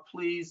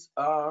 Please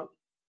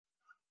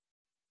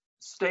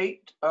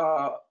state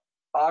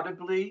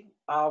audibly.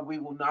 We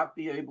will not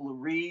be able to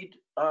read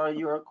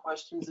your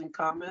questions and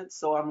comments,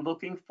 so I'm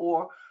looking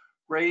for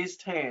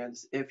raised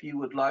hands. If you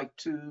would like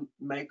to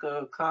make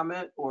a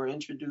comment or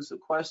introduce a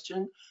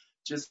question,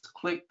 just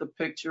click the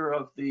picture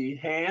of the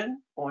hand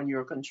on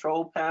your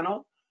control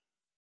panel,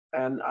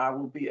 and I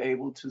will be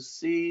able to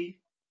see,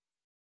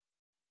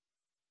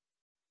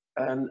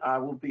 and I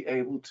will be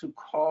able to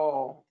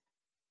call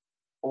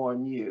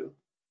on you.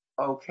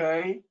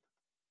 Okay.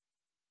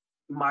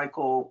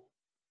 Michael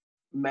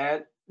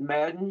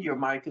Madden, your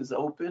mic is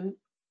open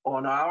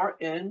on our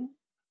end.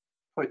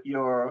 Put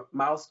your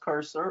mouse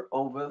cursor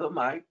over the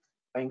mic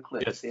and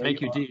click. Yes,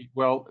 thank you, Dee.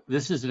 Well,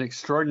 this is an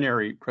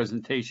extraordinary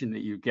presentation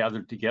that you've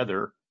gathered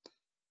together.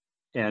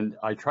 And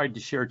I tried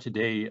to share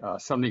today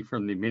something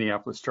from the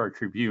Minneapolis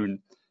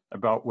Star-Tribune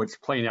about what's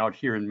playing out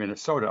here in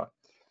Minnesota.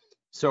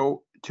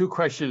 So 2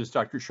 questions,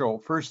 Dr.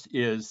 Scholl. First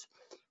is,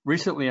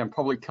 recently on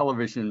public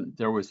television,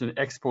 there was an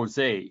expose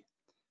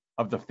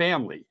of the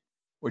family,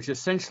 which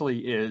essentially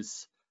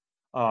is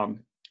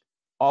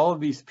all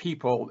of these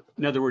people.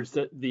 In other words,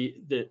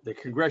 the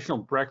congressional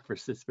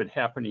breakfast that's been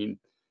happening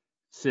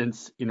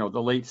since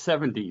the late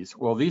 70s.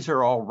 Well, these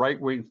are all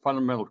right-wing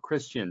fundamental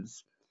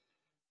Christians.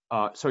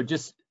 So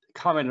just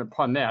comment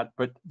upon that.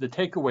 But the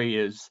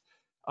takeaway is,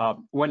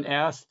 when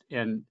asked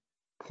and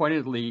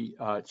pointedly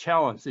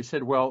challenged, they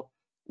said, well,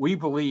 we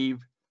believe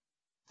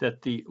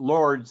that the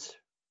Lord's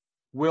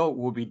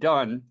will be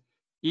done,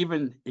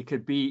 even it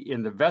could be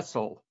in the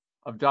vessel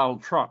of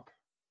Donald Trump.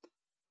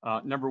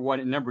 Number one.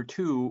 And number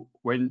two,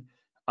 when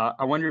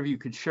I wonder if you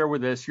could share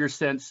with us your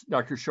sense,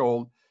 Dr.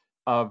 Scholl,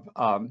 of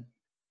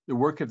the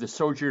work of the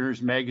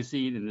Sojourners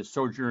magazine and the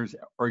Sojourners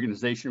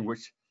organization,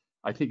 which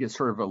I think is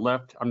sort of a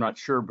left, I'm not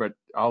sure, but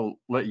I'll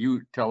let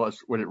you tell us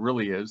what it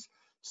really is.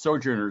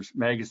 Sojourners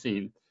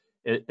magazine,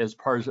 as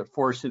part of a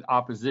force in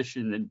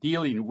opposition and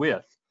dealing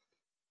with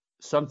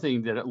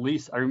something that at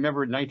least I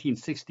remember in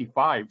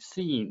 1965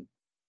 seeing,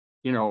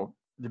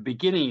 the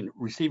beginning,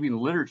 receiving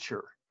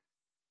literature.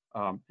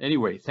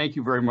 Anyway, thank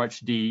you very much,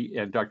 Dee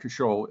and Dr.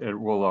 Scholl,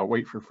 and we'll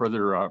wait for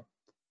further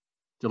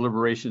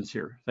deliberations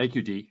here. Thank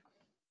you, Dee.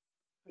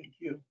 Thank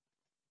you.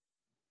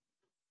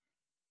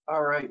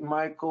 All right,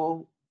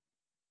 Michael,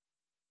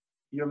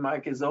 your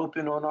mic is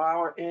open on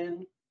our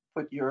end.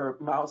 Put your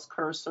mouse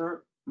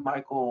cursor,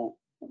 Michael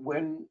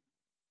Winiger.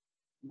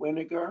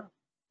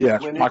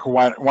 Yes, Michael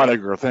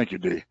Winiger. Thank you,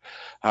 Dee.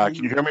 Can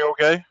you hear me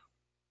okay?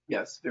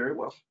 Yes, very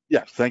well.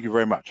 Yes, thank you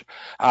very much.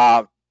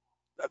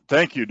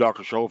 Thank you,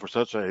 Dr. Scholl, for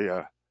such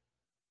a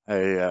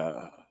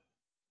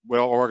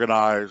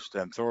well-organized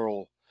and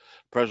thorough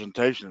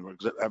presentation,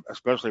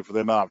 especially for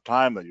the amount of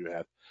time that you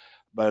had.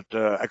 But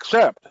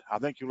except, I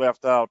think you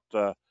left out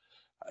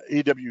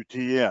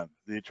EWTN,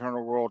 the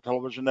Eternal World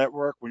Television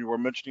Network, when you were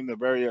mentioning the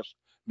various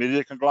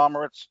media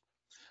conglomerates.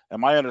 And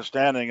my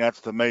understanding,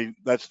 that's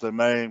the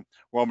main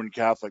Roman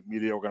Catholic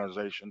media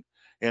organization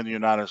in the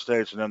United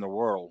States and in the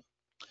world.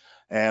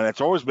 And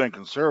it's always been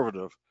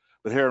conservative,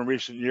 but here in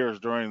recent years,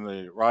 during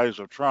the rise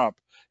of Trump,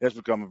 it's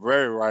become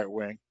very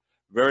right-wing,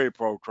 very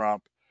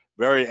pro-Trump,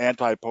 very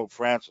anti-Pope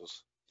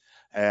Francis.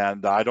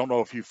 And I don't know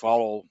if you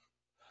follow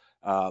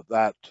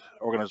that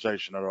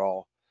organization at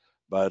all,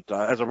 but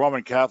as a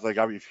Roman Catholic,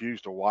 I refuse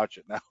to watch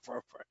it now for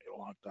a very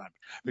long time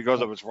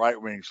because of its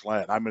right-wing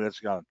slant. I mean,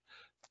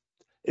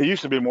 it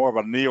used to be more of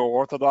a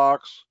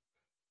neo-Orthodox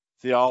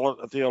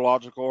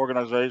theological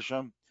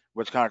organization,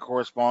 which kind of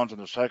corresponds in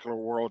the secular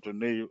world to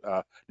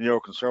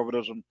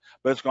neoconservatism,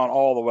 but it's gone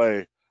all the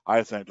way,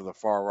 I think, to the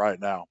far right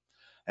now.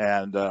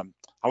 And I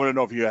want to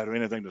know if you have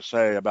anything to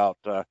say about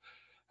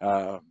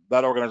that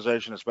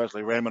organization,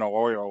 especially Raymond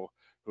Arroyo,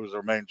 who's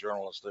their main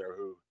journalist there,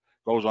 who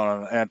goes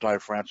on an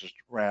anti-Francis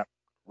rant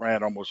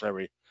almost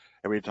every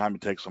time he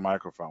takes the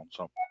microphone.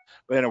 So,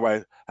 but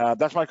anyway,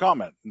 that's my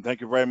comment, and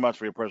thank you very much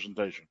for your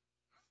presentation.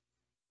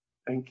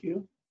 Thank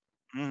you.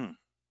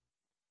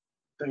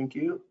 Thank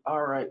you.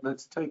 All right,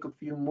 let's take a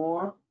few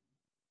more.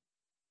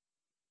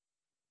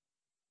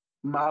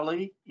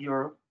 Molly,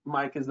 your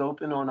mic is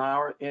open on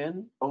our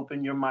end.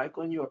 Open your mic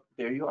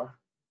there you are.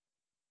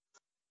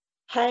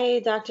 Hi,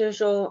 Dr.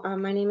 Scholl.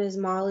 My name is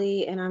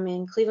Molly, and I'm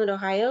in Cleveland,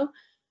 Ohio.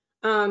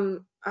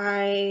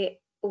 I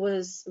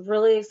was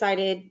really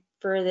excited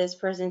for this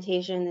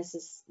presentation.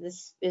 This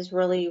is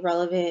really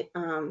relevant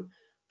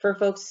for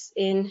folks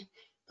in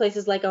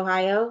places like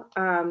Ohio.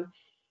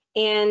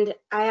 And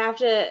I have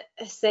to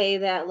say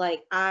that,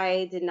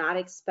 I did not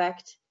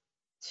expect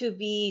to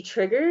be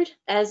triggered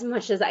as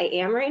much as I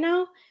am right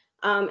now.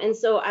 And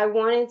so I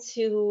wanted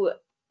to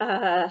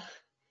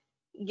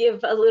give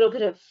a little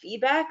bit of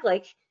feedback,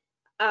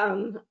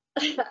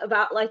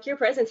 about your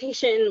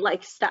presentation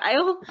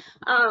style,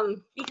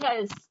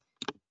 because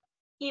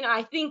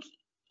I think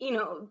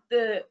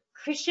the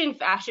Christian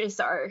fascists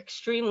are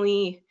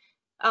extremely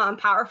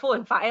powerful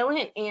and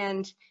violent,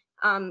 and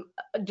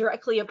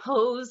directly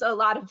oppose a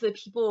lot of the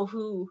people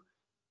who,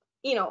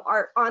 you know,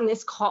 are on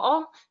this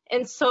call.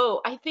 And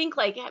so I think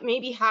like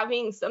maybe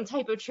having some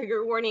type of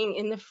trigger warning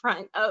in the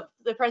front of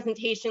the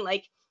presentation,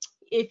 like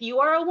if you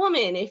are a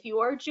woman, if you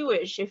are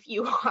Jewish, if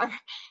you are,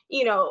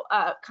 you know,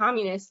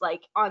 communist,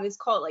 like on this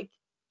call, like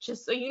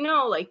just so you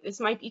know, like this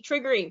might be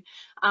triggering.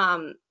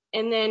 And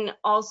then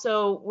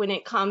also when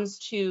it comes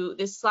to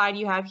this slide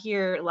you have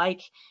here,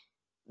 like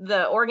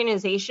the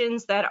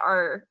organizations that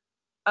are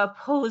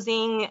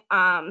opposing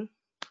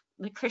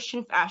the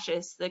Christian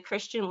fascists, the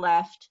Christian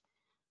left,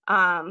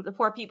 the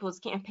Poor People's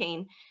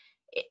Campaign.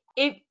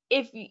 If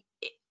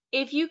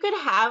you could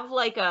have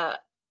like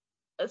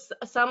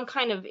some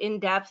kind of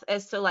in-depth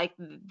as to like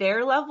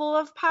their level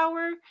of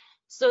power,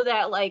 so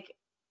that like,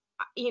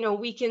 you know,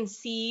 we can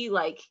see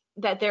like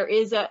that there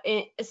is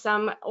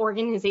some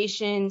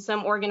organization,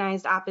 some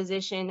organized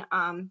opposition.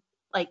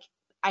 Like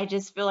I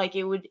just feel like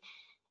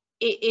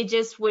it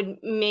just would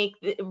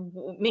make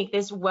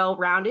this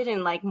well-rounded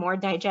and like more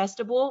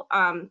digestible.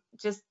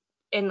 Just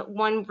and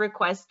one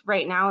request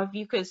right now, if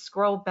you could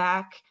scroll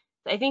back,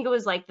 I think it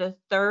was like the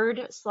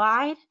third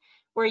slide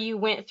where you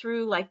went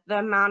through like the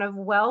amount of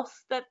wealth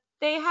that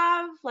they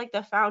have, like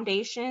the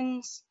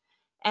foundations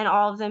and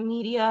all of the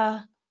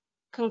media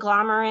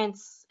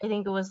conglomerates. I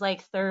think it was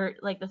like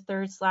the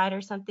third slide or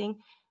something.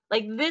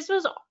 Like this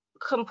was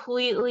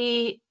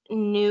completely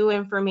new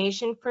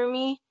information for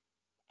me.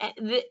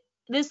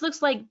 This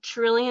looks like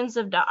trillions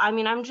of dollars. I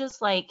mean, I'm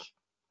just like,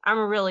 I'm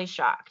really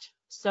shocked.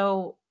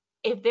 So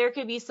if there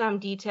could be some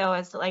detail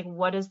as to like,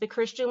 what does the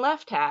Christian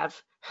left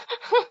have?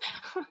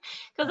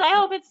 Because I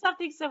hope it's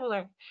something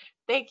similar.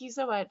 Thank you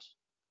so much.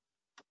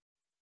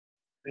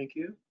 Thank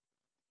you.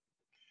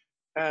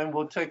 And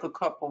we'll take a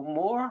couple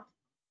more.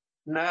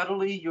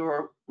 Natalie,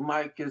 your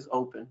mic is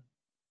open.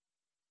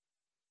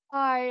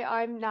 Hi,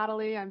 I'm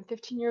Natalie. I'm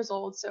 15 years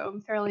old, so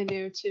I'm fairly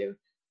new to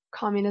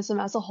communism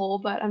as a whole,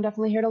 but I'm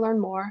definitely here to learn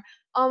more.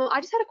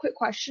 I just had a quick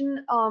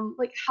question.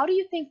 Like, how do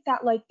you think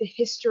that like the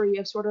history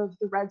of sort of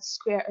the Red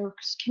Scare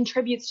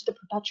contributes to the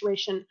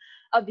perpetuation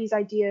of these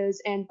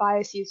ideas and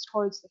biases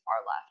towards the far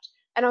left?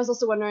 And I was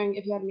also wondering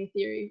if you had any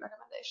theory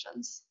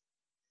recommendations.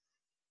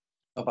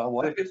 About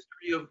what?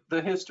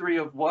 The history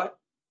of what?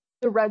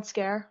 The Red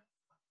Scare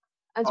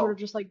and sort Oh. of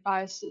just like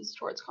biases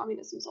towards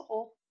communism as a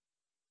whole.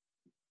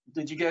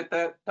 Did you get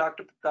that,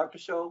 Dr.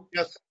 Scholl?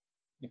 Yes.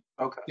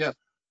 Okay. Yes.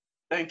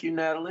 Thank you,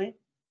 Natalie.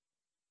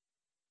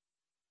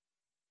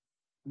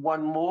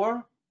 One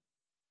more.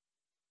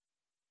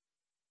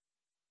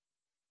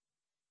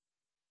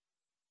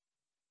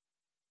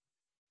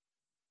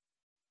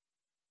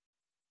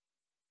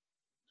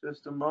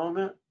 Just a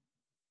moment.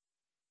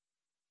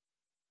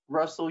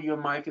 Russell, your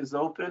mic is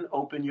open.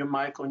 Open your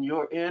mic on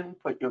your end.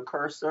 Put your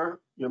cursor,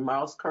 your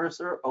mouse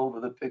cursor over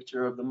the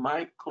picture of the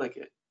mic. Click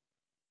it.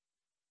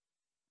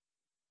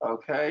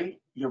 Okay,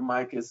 your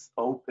mic is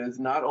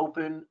not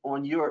open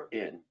on your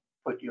end.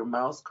 Put your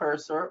mouse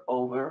cursor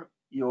over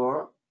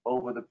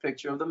the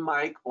picture of the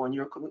mic on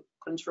your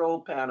control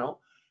panel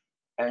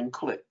and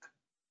click.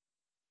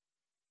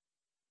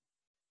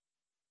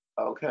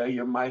 Okay,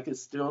 your mic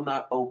is still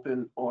not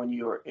open on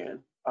your end.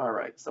 All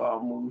right, so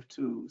I'll move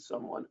to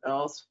someone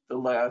else. The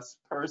last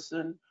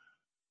person,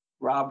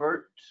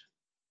 Robert.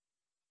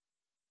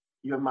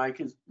 Your mic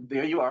is,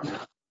 there you are,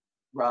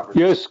 Robert.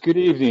 Yes, good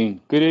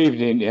evening. Good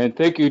evening, and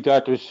thank you,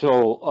 Dr.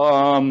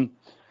 Scholl.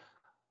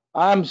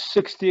 I'm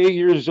 68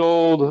 years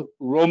old,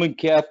 Roman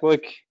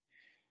Catholic,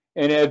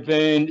 and have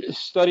been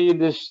studying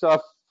this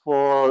stuff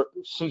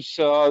since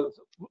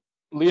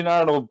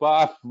Leonardo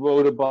Boff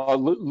wrote about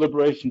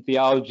liberation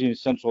theology in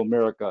Central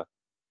America.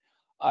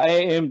 I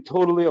am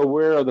totally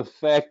aware of the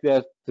fact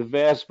that the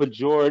vast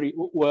majority,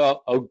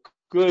 well, a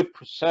good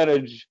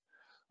percentage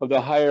of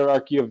the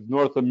hierarchy of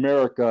North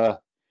America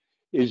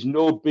is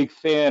no big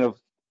fan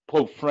of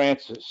Pope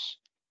Francis.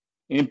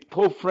 In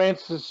Pope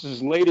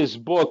Francis's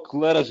latest book,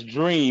 Let Us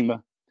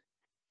Dream,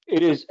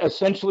 it is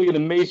essentially an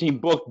amazing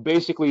book,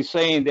 basically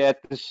saying that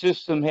the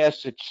system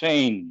has to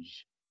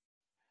change.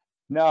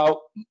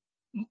 Now,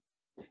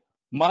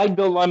 my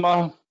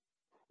dilemma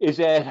is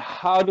that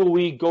how do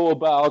we go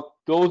about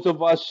those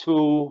of us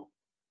who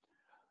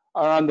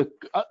are on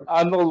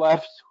the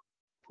left,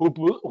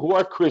 who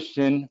are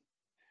Christian?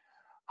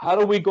 How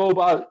do we go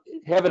about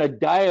having a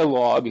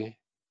dialogue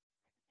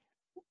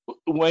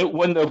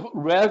when the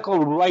radical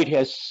right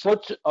has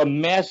such a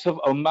massive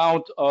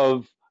amount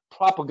of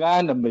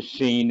propaganda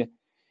machine,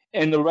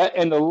 and the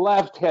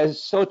left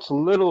has such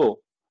little?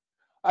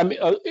 I mean,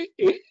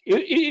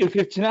 if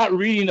it's not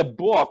reading a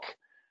book,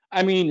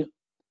 I mean,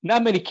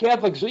 not many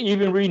Catholics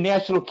even read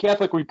National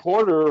Catholic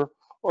Reporter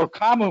or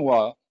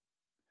Commonwealth.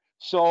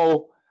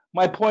 So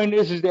my point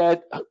is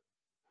that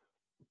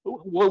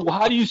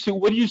how do you see?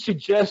 What do you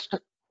suggest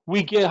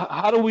we get?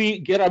 How do we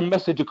get our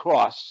message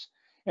across?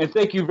 And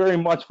thank you very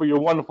much for your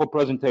wonderful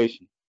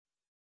presentation.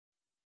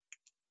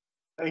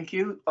 Thank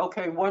you.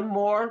 Okay, one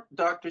more,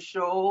 Dr.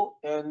 Scholl,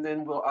 and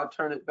then I'll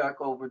turn it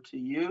back over to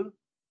you.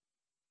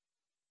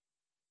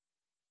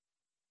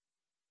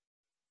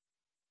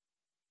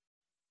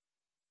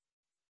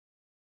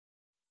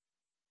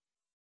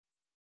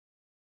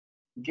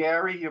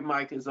 Gary, your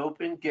mic is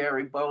open.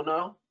 Gary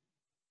Bono.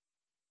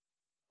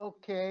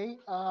 Okay.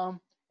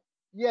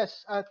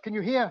 Yes. Can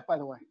you hear, by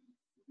the way?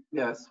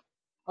 Yes.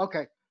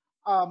 Okay.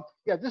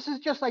 Yeah, this is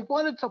just, I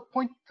wanted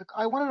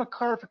I wanted a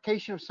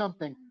clarification of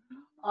something.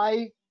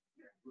 I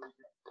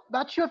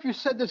not sure if you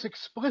said this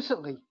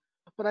explicitly,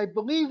 but I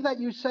believe that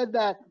you said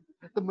that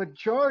the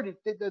majority,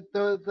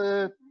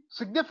 the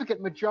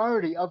significant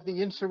majority of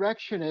the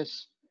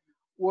insurrectionists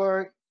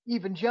were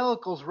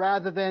evangelicals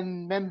rather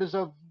than members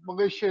of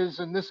militias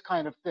and this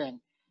kind of thing.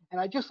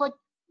 And I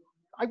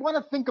want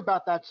to think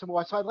about that some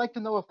more. So I'd like to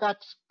know if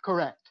that's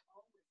correct,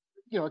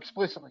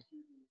 explicitly.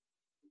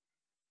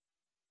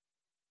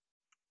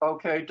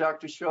 Okay,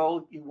 Dr.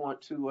 Scholl, you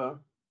want to?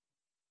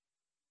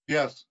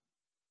 Yes.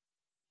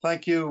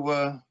 Thank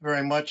you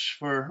very much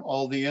for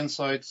all the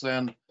insights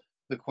and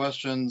the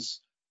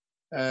questions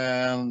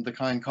and the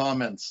kind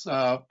comments.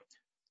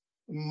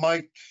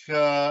 Mike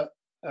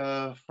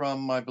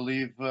from, I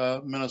believe,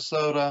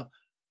 Minnesota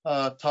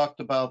talked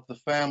about the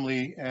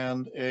family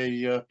and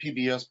a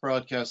PBS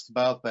broadcast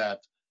about that,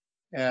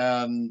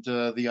 and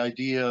the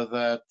idea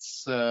that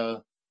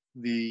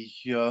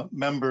the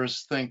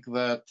members think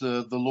that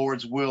the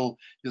Lord's will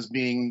is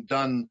being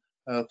done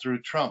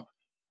through Trump.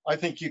 I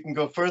think you can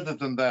go further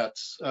than that.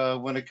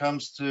 When it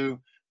comes to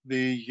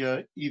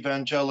the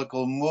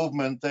evangelical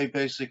movement, they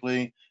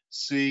basically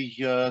see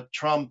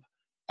Trump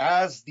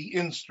as the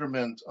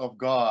instrument of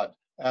God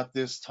at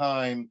this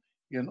time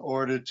in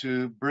order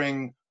to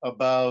bring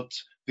about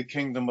the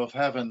kingdom of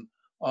heaven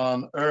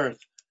on earth.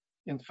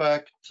 In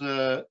fact,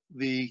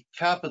 the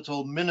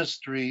capital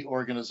ministry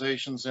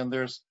organizations, and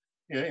there's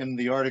in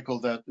the article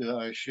that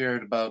I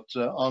shared about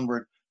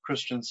Onward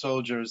Christian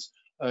Soldiers,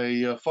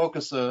 a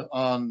focus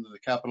on the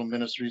capital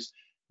ministries.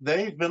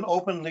 They've been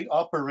openly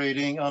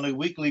operating on a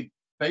weekly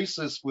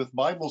basis with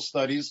Bible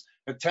studies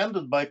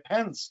attended by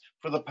Pence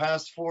for the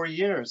past 4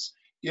 years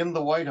in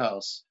the White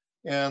House.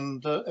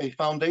 And a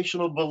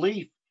foundational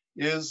belief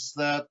is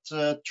that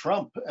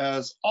Trump,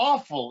 as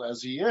awful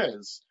as he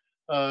is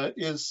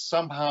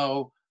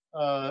somehow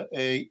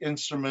a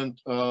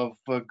instrument of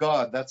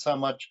God. That's how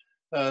much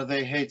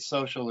they hate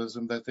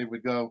socialism, that they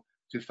would go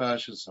to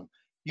fascism.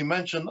 You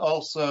mentioned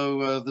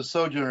also the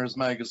Sojourners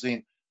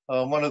magazine.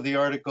 One of the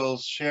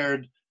articles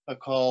shared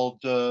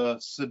called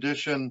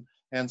Sedition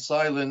and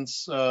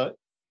Silence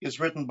is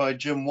written by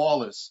Jim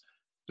Wallace,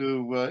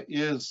 who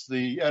is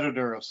the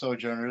editor of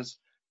Sojourners,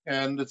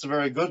 and it's a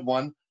very good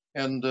one.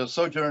 And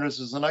Sojourners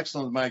is an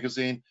excellent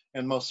magazine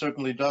and most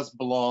certainly does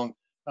belong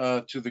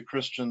to the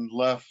Christian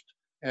left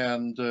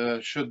and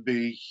should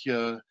be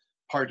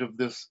part of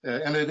this,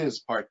 and it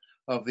is part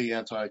of the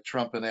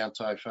anti-Trump and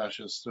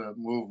anti-fascist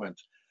movement.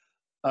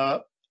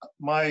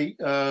 My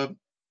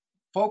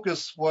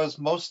focus was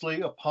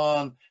mostly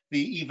upon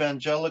the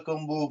evangelical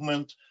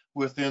movement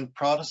within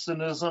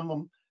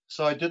Protestantism,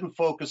 so I didn't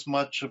focus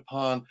much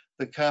upon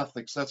the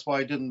Catholics. That's why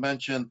I didn't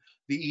mention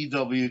the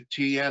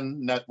EWTN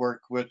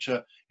network, which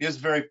is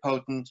very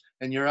potent.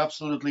 And you're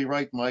absolutely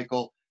right,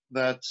 Michael,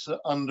 that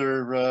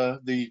under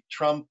the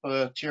Trump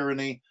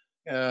tyranny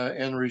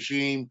and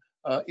regime,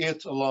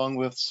 it, along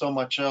with so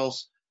much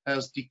else,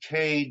 has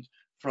decayed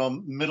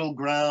from middle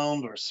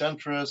ground or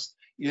centrist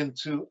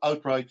into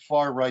outright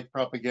far-right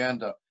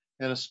propaganda,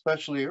 and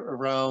especially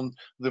around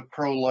the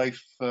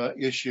pro-life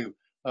issue.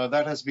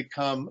 That has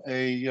become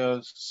a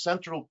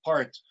central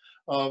part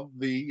of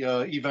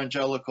the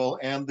evangelical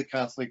and the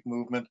Catholic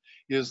movement,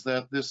 is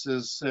that this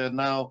is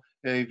now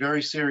a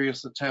very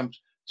serious attempt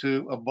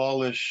to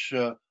abolish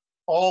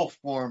all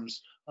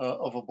forms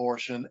of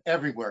abortion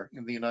everywhere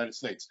in the United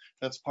States.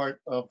 That's part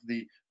of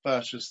the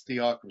fascist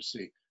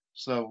theocracy.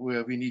 So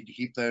we need to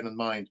keep that in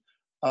mind.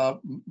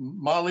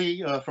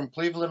 Molly from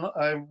Cleveland,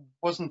 I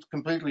wasn't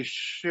completely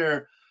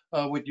sure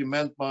what you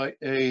meant by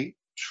a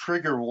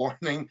trigger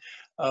warning.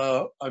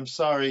 I'm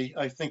sorry,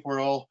 I think we're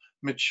all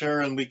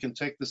mature and we can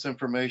take this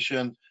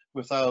information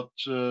without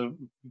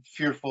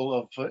fearful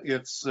of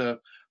its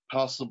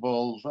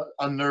possible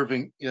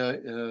unnerving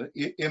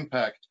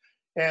impact.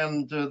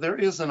 And there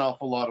is an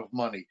awful lot of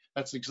money.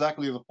 That's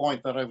exactly the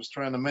point that I was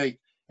trying to make.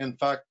 In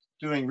fact,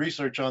 doing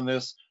research on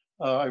this,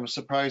 I was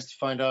surprised to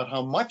find out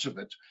how much of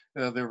it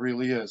there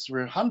really is.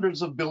 There are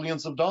hundreds of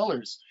billions of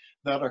dollars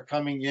that are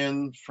coming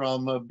in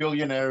from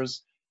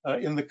billionaires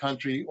in the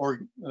country,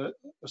 or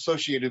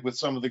associated with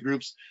some of the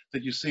groups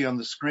that you see on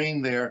the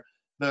screen there,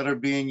 that are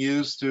being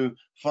used to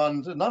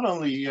fund not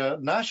only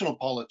national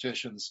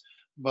politicians,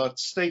 but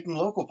state and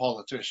local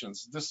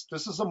politicians. This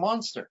is a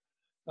monster,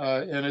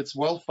 and it's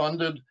well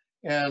funded.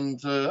 And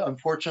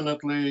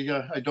unfortunately,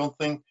 I don't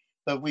think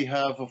that we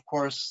have, of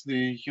course,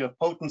 the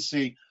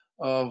potency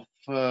of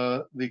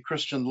the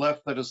Christian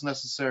left that is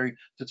necessary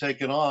to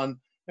take it on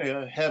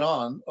head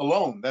on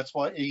alone. That's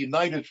why a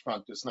united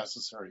front is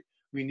necessary.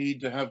 We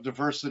need to have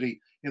diversity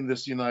in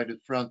this united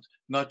front,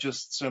 not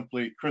just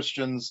simply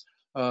Christians,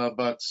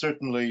 but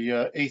certainly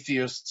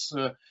atheists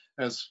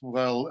as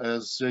well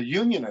as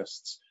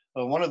unionists.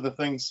 One of the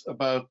things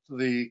about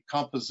the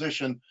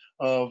composition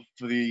of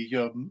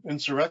the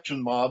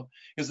insurrection mob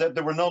is that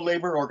there were no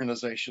labor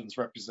organizations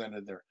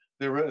represented there.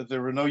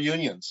 There were no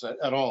unions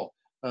at all.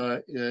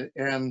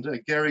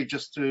 Gary,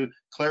 just to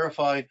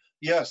clarify,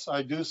 yes,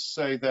 I do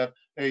say that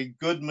a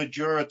good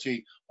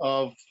majority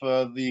of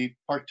the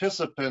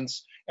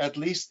participants, at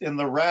least in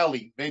the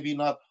rally, maybe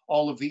not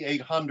all of the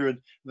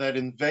 800 that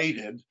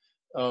invaded,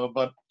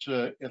 but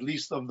at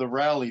least of the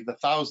rally, the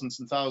thousands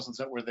and thousands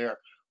that were there,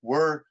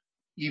 were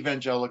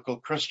evangelical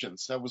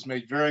Christians. That was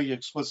made very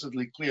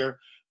explicitly clear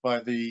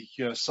by the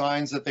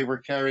signs that they were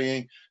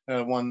carrying.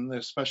 One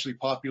especially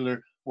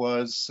popular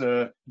was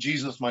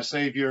Jesus, my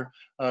Savior,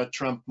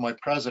 Trump, my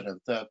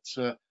President, that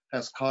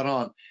has caught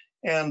on.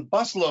 And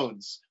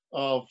busloads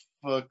of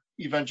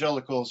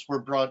evangelicals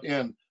were brought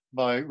in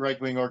by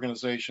right-wing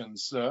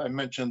organizations. I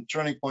mentioned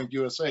Turning Point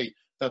USA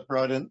that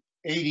brought in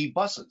 80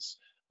 buses,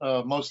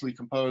 mostly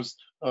composed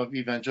of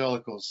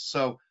evangelicals.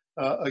 So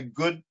a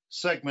good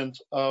segment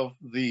of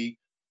the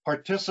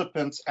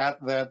participants at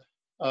that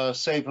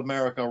Save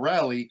America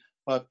rally,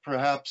 but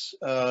perhaps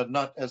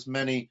not as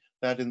many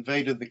that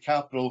invaded the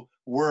Capitol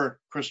were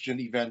Christian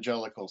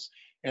evangelicals.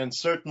 And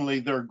certainly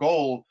their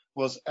goal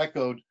was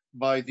echoed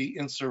by the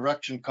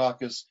insurrection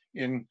caucus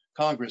in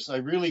Congress. I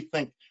really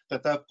think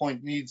that that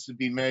point needs to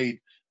be made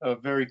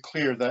very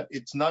clear, that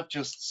it's not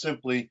just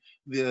simply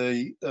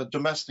the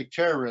domestic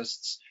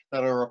terrorists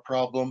that are a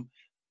problem.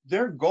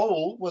 Their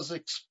goal was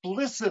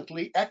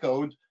explicitly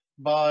echoed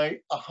by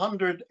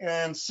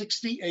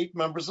 168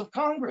 members of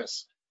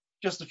Congress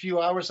just a few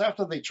hours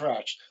after they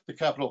trashed the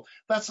Capitol.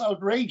 That's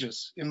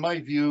outrageous. In my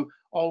view,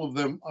 all of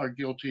them are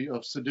guilty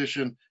of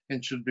sedition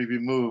and should be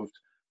removed.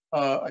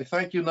 I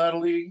thank you,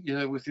 Natalie,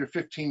 with your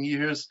 15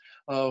 years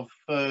of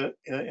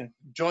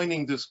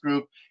joining this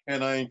group,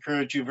 and I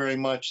encourage you very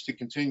much to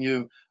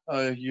continue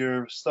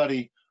your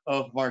study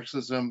of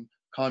Marxism,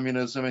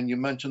 communism, and you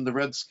mentioned the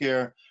Red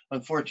Scare.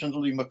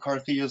 Unfortunately,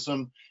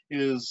 McCarthyism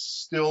is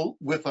still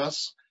with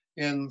us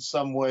in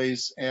some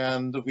ways,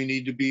 and we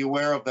need to be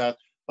aware of that,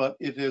 but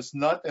it is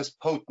not as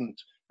potent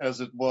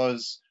as it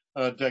was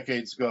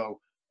decades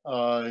ago.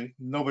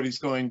 Nobody's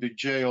going to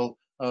jail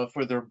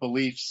for their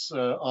beliefs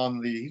on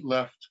the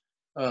left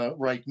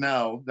right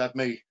now. That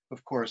may,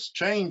 of course,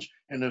 change,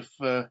 and if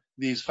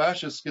these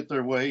fascists get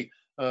their way,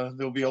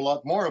 there'll be a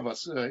lot more of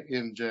us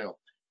in jail.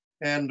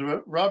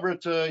 And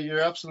Robert,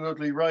 you're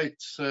absolutely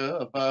right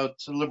about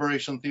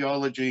liberation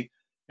theology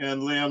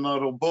and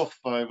Leonardo Boff.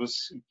 I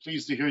was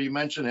pleased to hear you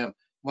mention him,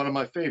 one of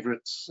my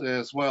favorites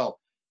as well.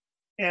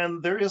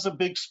 And there is a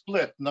big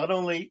split, not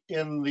only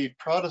in the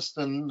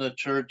Protestant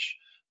church,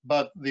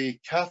 but the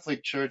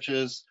Catholic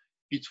churches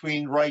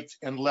between right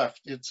and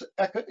left. It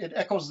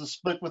echoes the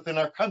split within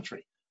our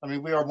country. I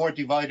mean, we are more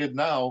divided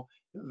now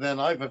than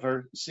I've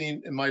ever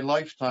seen in my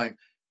lifetime.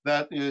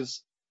 That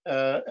is,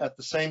 at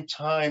the same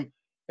time,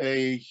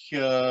 a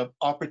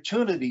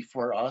opportunity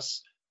for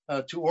us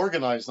to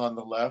organize on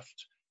the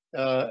left,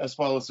 as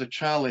well as a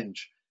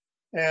challenge.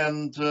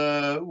 And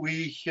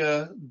we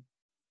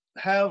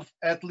have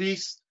at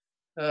least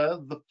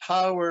the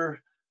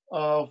power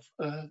of,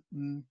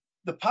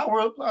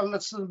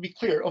 let's be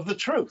clear, of the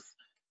truth.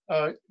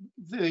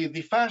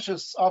 The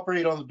fascists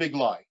operate on the big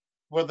lie,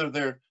 whether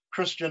they're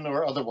Christian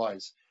or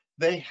otherwise.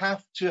 They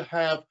have to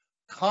have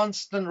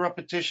constant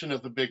repetition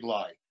of the big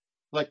lie,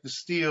 like the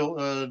steal,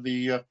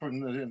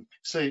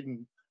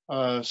 Satan,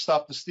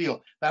 stop the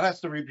steal. That has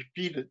to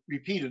be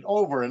repeated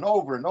over and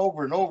over and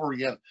over and over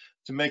again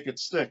to make it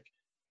stick.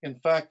 In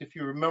fact, if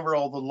you remember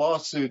all the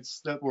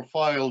lawsuits that were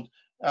filed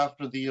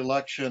after the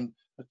election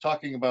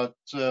talking about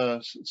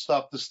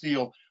stop the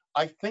steal,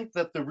 I think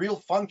that the real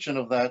function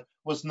of that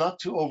was not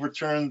to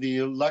overturn the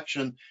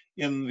election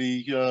in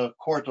the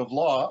court of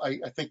law.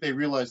 I think they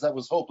realized that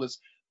was hopeless.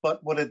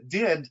 But what it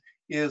did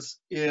is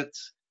it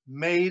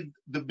made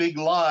the big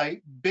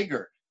lie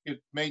bigger.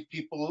 It made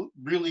people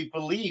really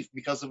believe,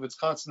 because of its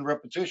constant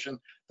repetition,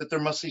 that there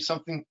must be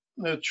something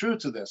true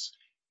to this.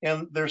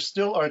 And there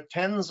still are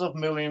tens of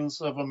millions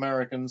of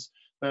Americans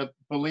that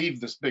believe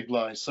this big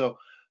lie. So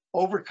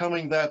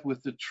overcoming that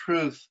with the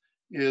truth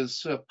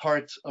is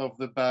part of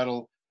the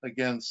battle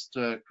against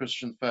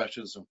Christian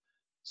fascism.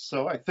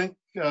 So I think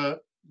that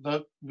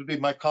would be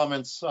my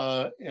comments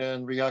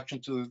in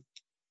reaction to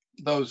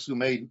those who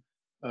made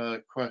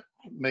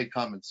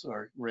comments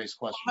or raised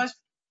questions.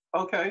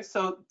 Okay,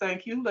 so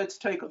thank you. Let's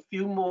take a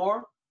few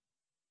more.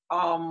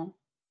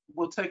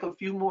 We'll take a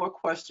few more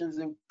questions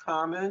and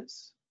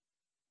comments.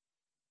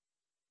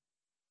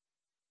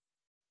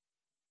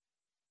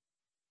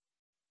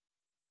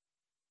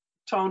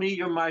 Tony,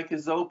 your mic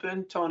is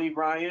open. Tony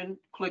Ryan,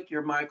 click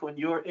your mic on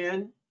your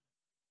end.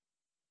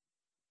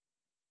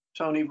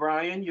 Tony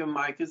Ryan, your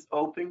mic is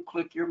open.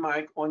 Click your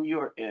mic on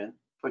your end.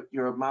 Put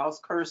your mouse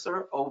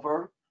cursor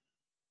over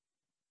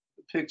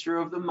the picture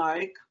of the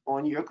mic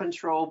on your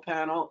control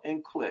panel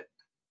and click.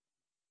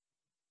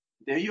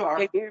 There you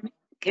are.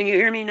 Can you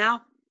hear me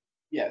now?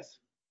 Yes.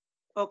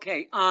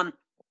 Okay.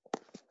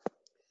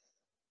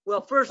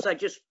 Well, first,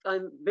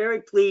 I'm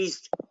very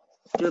pleased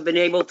to have been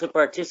able to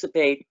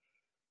participate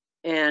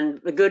and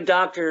the good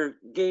doctor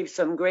gave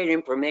some great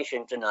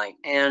information tonight.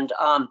 And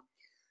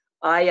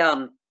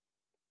I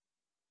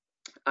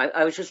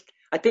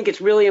think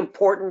it's really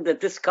important that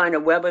this kind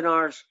of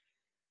webinars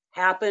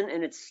happen,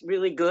 and it's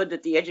really good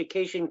that the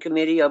education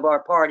committee of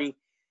our party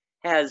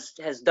has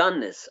done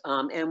this.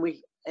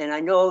 And I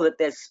know that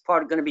that's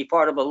going to be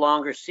part of a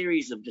longer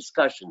series of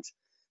discussions.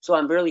 So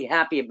I'm really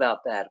happy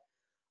about that.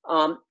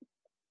 A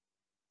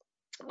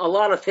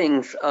lot of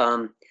things.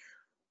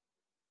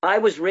 I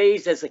was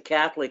raised as a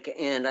Catholic,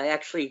 and I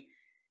actually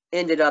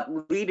ended up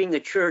leaving the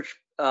church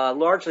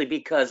largely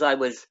because I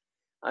was,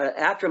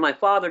 after my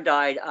father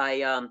died,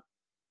 I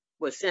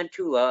was sent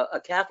to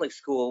a Catholic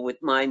school with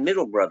my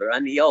middle brother.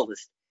 I'm the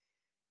eldest.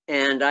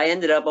 And I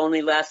ended up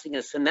only lasting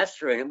a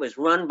semester, and it was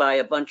run by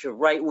a bunch of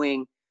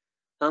right-wing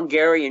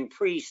Hungarian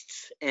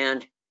priests.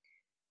 And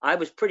I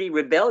was pretty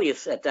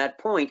rebellious at that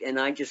point, and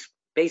I just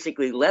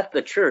basically left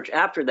the church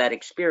after that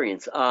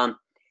experience.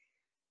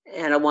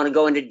 And I want to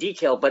go into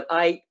detail, but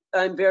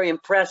I'm very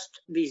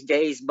impressed these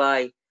days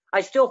by,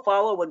 I still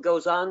follow what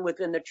goes on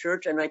within the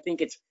church, and I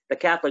think it's the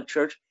Catholic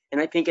Church, and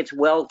I think it's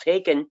well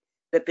taken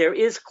that there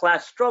is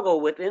class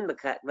struggle within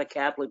the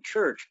Catholic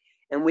Church,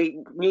 and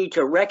we need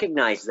to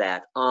recognize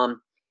that,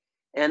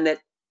 and that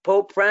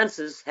Pope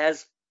Francis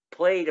has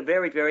played a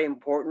very, very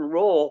important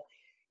role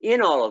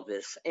in all of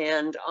this,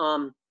 and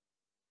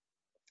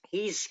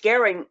he's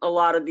scaring a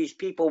lot of these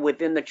people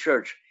within the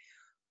church.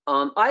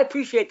 I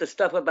appreciate the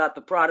stuff about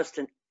the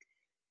Protestant,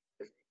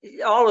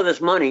 all of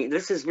this money.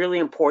 This is really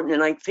important,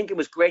 and I think it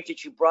was great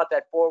that you brought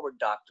that forward,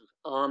 Doctor.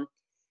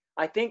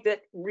 I think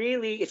that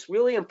really it's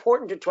really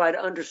important to try to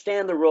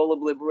understand the role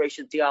of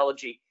liberation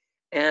theology,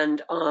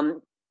 and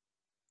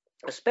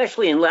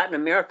especially in Latin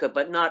America,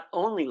 but not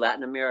only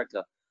Latin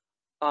America.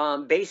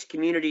 Based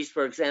communities,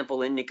 for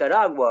example, in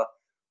Nicaragua,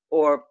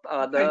 or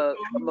the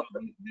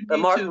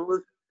Martin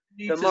Luther.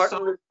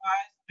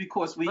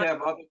 Because we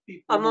have other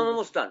people. I'm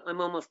almost done.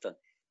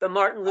 The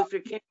Martin Luther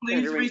King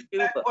Please Center in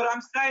respect Cuba. what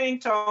I'm saying,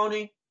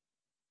 Tony.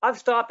 I'm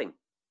stopping.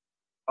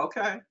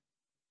 Okay.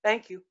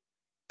 Thank you.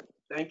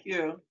 Thank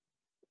you.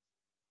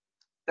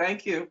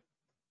 Thank you.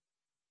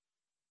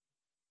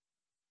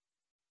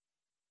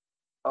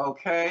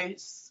 Okay.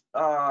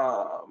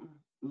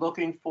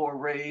 Looking for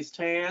raised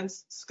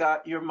hands.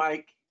 Scott, your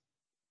mic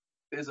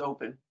is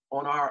open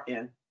on our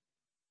end.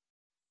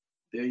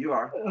 There you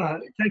are.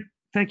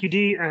 Thank you,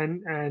 Dee,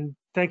 and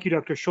thank you,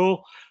 Dr.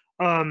 Scholl.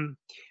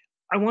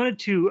 I wanted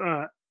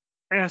to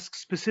ask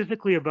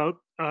specifically about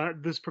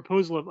this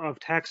proposal of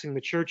taxing the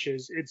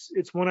churches.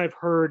 It's one I've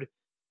heard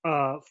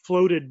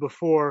floated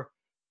before,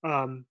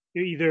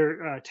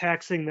 either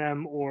taxing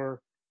them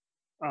or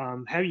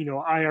having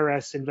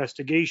IRS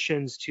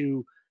investigations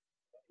to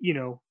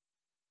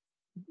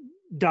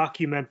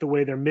document the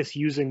way they're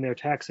misusing their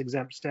tax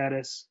exempt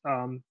status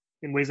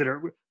in ways that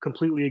are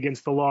completely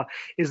against the law.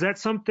 Is that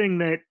something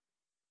that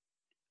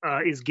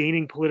is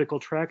gaining political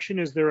traction?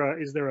 Is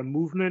there a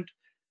movement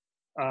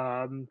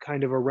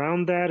kind of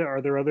around that?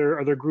 Are there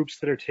other groups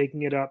that are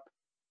taking it up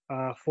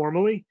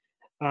formally?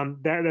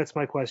 That's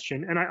my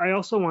question. And I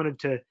also wanted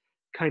to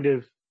kind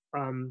of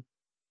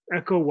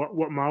echo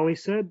what Molly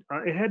said.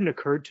 It hadn't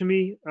occurred to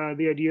me,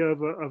 the idea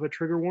of a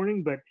trigger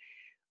warning, but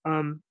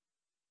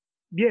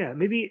yeah,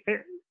 maybe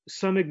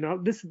some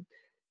acknowledge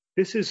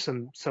this is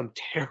some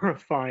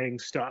terrifying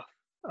stuff,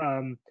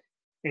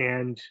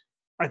 and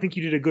I think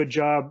you did a good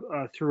job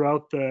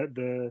throughout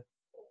the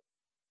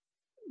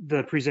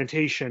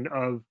presentation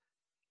of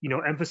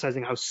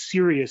emphasizing how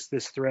serious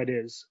this threat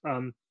is.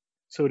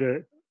 So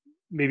to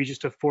maybe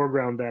just to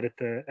foreground that at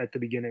the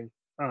beginning.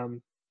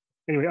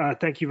 Anyway,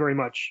 thank you very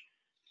much.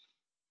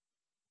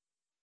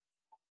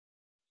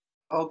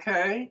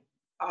 Okay.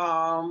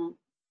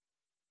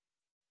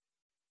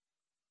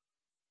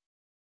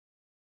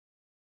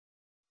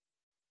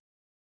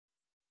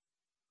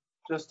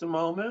 Just a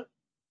moment.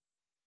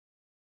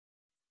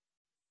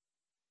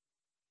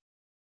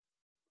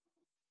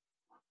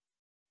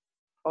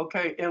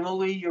 Okay,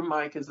 Emily, your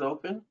mic is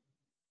open.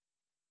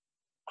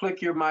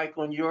 Click your mic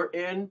on your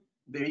end.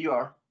 There you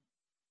are.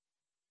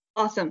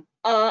 Awesome.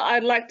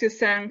 I'd like to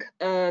thank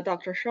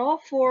Dr. Shaw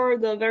for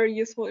the very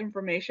useful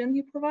information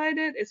he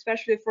provided,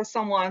 especially for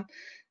someone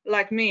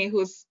like me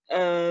who's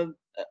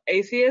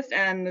atheist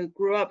and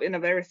grew up in a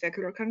very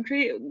secular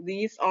country.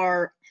 These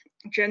are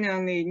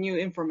genuinely new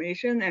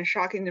information and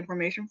shocking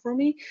information for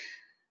me.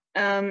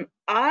 I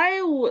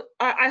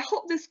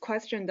hope this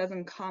question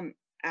doesn't come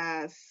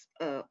as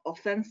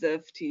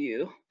offensive to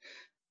you,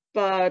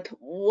 but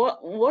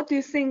what do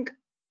you think?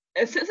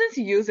 Since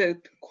you use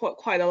it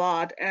quite a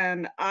lot,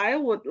 and I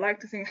would like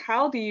to think,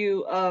 how do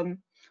you,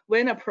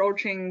 when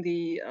approaching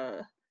the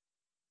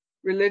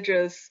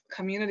religious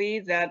community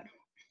that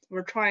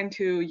we're trying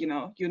to,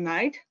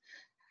 unite,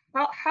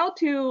 how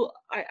to,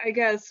 I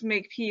guess,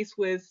 make peace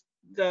with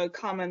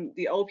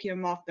the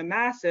opium of the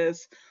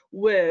masses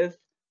with,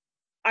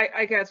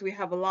 I guess we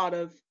have a lot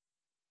of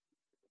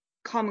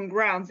common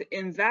grounds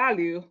in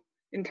value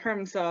in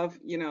terms of,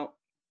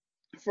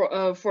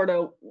 for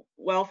the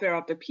welfare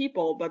of the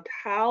people, but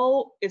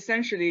how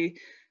essentially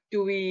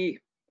do we,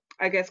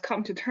 I guess,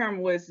 come to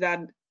terms with that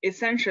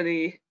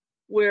essentially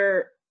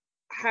we're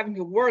having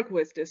to work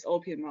with this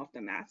opium of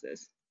the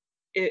masses?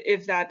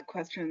 If that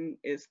question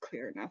is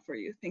clear enough for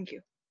you. Thank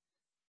you.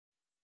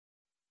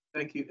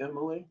 Thank you,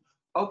 Emily.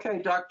 Okay,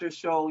 Dr.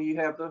 Scholl, you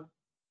have the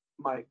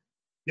mic.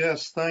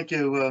 Yes, thank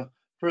you.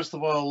 First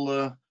of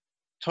all,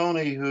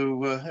 Tony,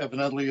 who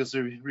evidently is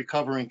a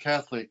recovering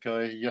Catholic,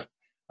 I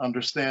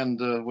understand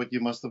what you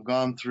must have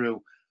gone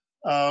through.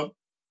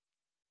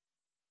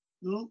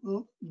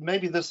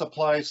 Maybe this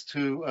applies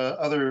to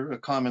other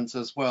comments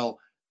as well.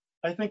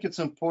 I think it's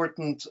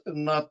important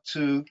not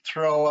to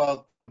throw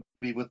out the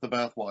baby with the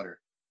bathwater.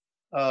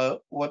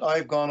 What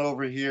I've gone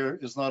over here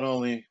is not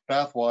only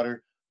bathwater,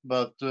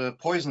 but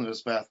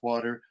poisonous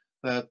bathwater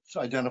that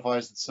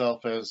identifies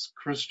itself as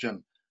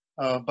Christian.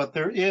 But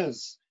there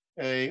is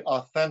a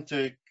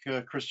authentic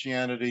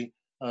Christianity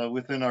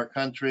within our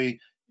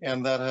country,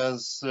 and that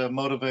has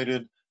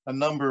motivated a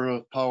number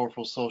of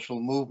powerful social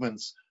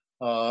movements.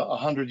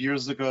 100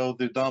 years ago,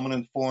 the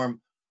dominant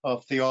form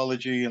of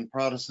theology in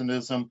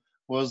Protestantism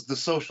was the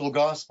social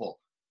gospel,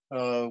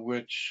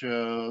 which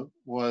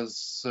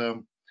was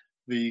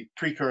the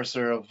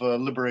precursor of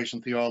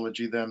liberation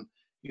theology then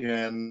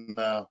in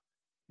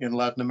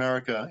Latin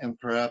America, and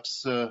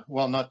perhaps,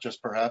 well, not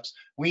just perhaps,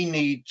 we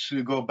need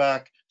to go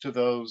back to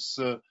those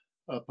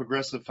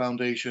progressive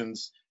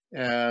foundations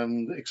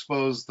and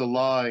expose the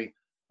lie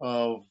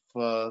of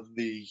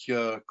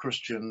the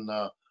Christian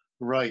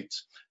right.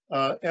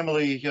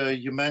 Emily,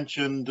 you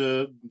mentioned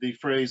the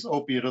phrase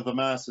opiate of the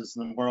masses,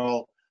 and we're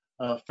all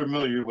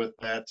familiar with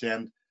that.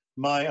 And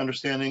my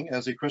understanding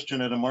as a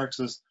Christian and a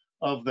Marxist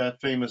of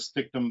that famous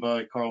dictum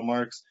by Karl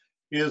Marx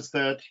is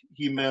that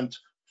he meant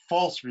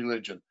false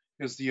religion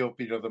is the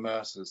opiate of the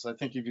masses. I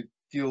think if you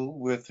deal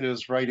with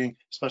his writing,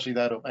 especially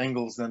that of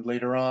Engels, then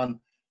later on,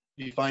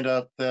 you find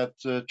out that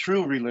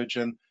true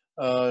religion,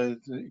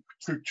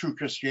 true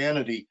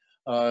Christianity,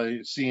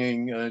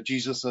 seeing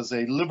Jesus as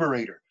a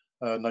liberator,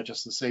 not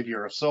just the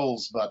savior of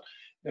souls, but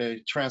a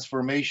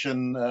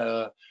transformation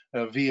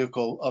a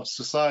vehicle of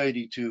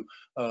society to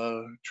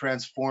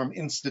transform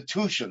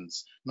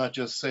institutions, not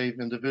just save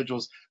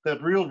individuals.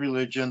 That real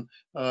religion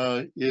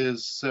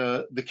is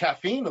the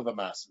caffeine of the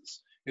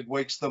masses. It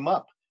wakes them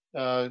up.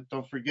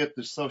 Don't forget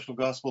the social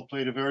gospel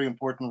played a very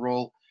important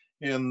role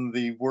in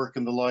the work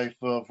and the life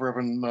of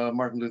Reverend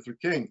Martin Luther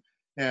King,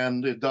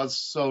 and it does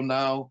so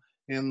now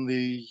in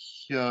the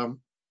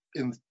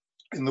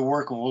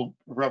work of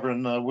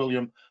Reverend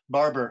William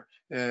Barber.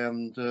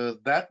 And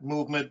that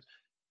movement,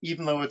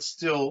 even though it's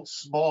still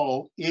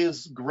small,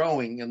 is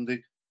growing. And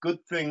the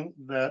good thing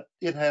that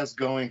it has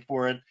going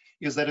for it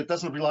is that it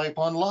doesn't rely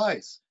upon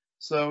lies.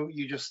 So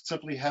you just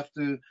simply have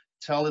to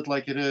tell it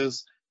like it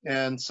is,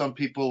 and some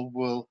people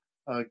will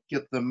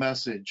get the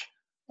message.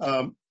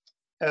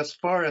 As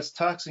far as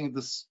taxing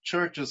the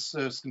church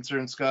is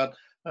concerned, Scott,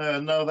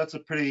 no, that's a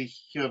pretty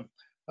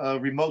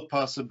remote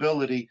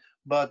possibility.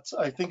 But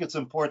I think it's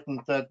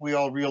important that we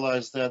all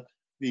realize that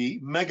the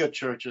mega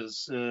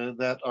churches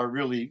that are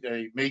really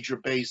a major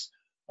base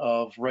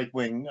of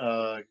right-wing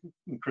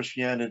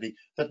Christianity,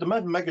 that the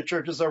mega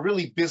churches are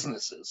really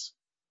businesses.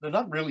 They're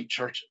not really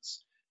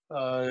churches.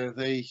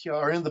 They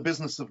are in the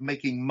business of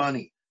making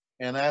money.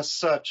 And as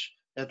such,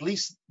 at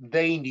least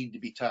they need to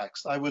be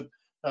taxed. I would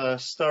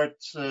start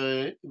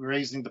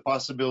raising the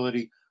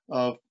possibility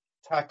of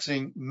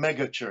taxing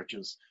mega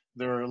churches.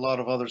 There are a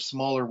lot of other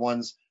smaller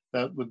ones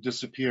that would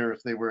disappear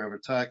if they were ever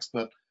taxed,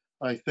 but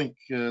I think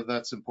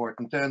that's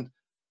important. And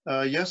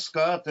yes,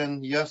 Scott,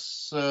 and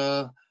yes,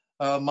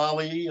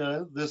 Molly,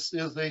 this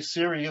is a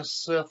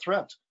serious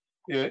threat.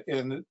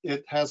 And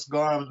it has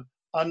gone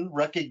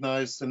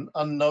unrecognized and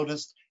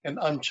unnoticed and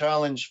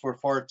unchallenged for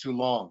far too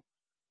long.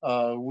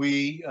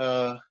 We,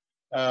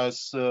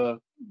 as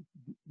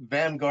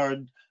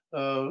vanguard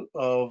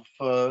of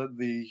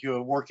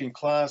the working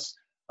class,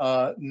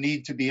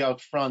 need to be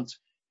out front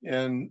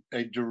in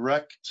a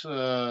direct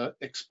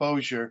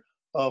exposure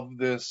of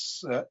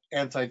this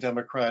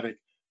anti-democratic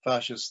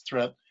fascist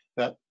threat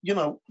that, you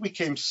know, we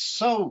came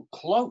so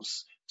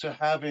close to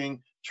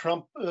having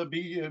Trump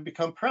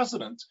become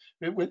president.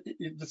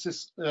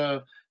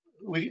 I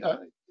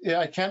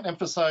can't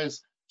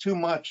emphasize too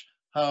much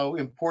how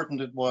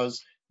important it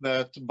was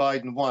that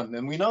Biden won.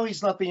 And we know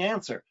he's not the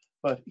answer,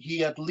 but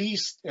he at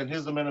least, and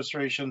his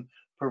administration,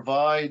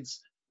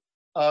 provides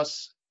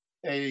us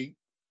a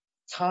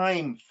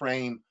time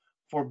frame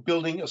for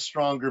building a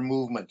stronger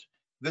movement.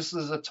 This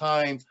is a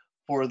time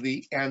for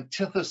the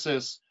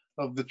antithesis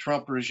of the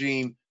Trump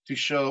regime to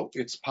show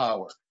its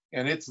power.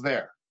 And it's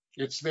there.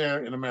 It's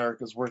there in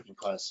America's working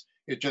class.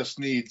 It just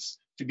needs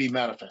to be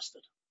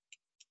manifested.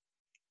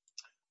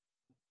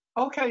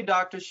 Okay,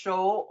 Dr.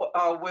 Scholl,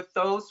 with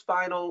those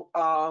final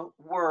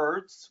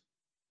words,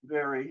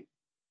 very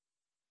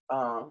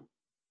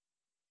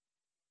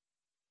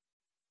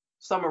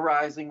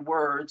summarizing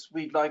words,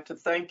 we'd like to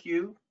thank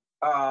you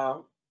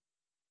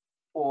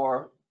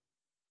for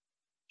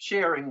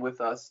sharing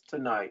with us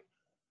tonight.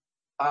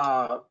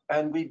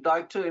 And we'd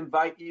like to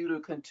invite you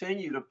to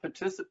continue to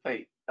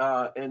participate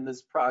in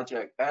this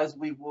project, as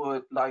we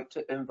would like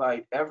to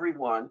invite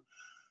everyone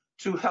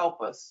to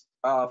help us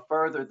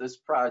further this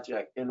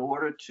project. In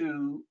order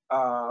to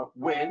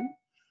win,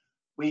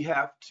 we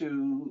have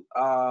to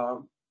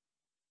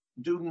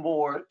do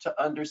more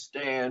to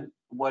understand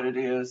what it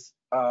is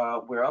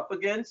we're up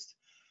against,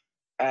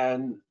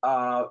 and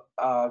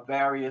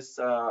various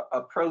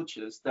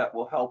approaches that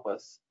will help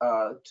us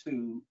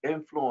to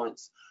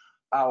influence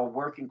our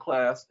working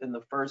class in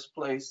the first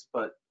place,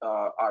 but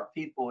our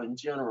people in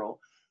general,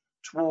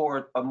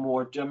 toward a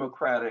more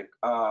democratic,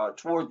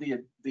 toward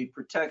the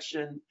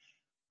protection,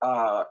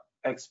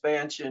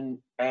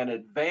 expansion, and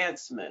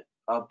advancement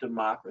of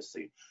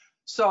democracy.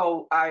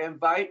 So I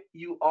invite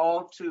you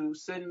all to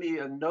send me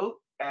a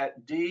note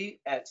at d@cpusa.org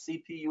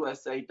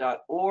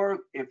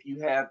if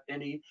you have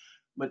any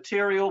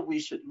material we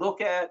should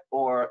look at,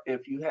 or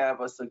if you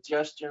have a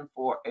suggestion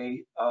for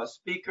a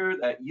speaker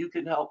that you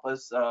can help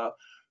us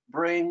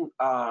bring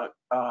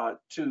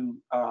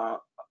to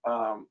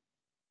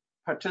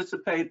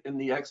participate in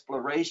the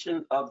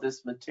exploration of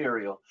this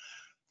material.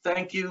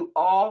 Thank you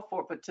all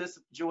for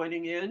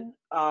joining in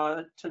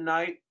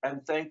tonight,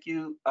 and thank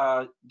you,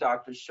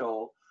 Dr.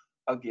 Scholl,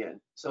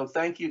 again. So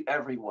thank you,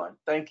 everyone.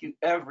 Thank you,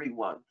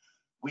 everyone.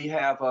 We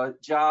have a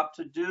job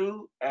to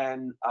do,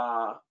 and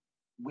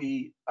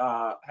we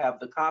have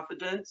the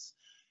confidence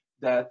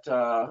that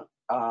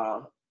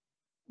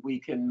we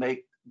can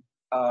make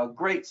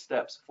great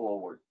steps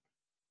forward.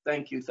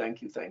 Thank you,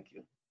 thank you, thank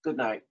you. Good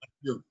night.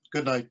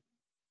 Good night.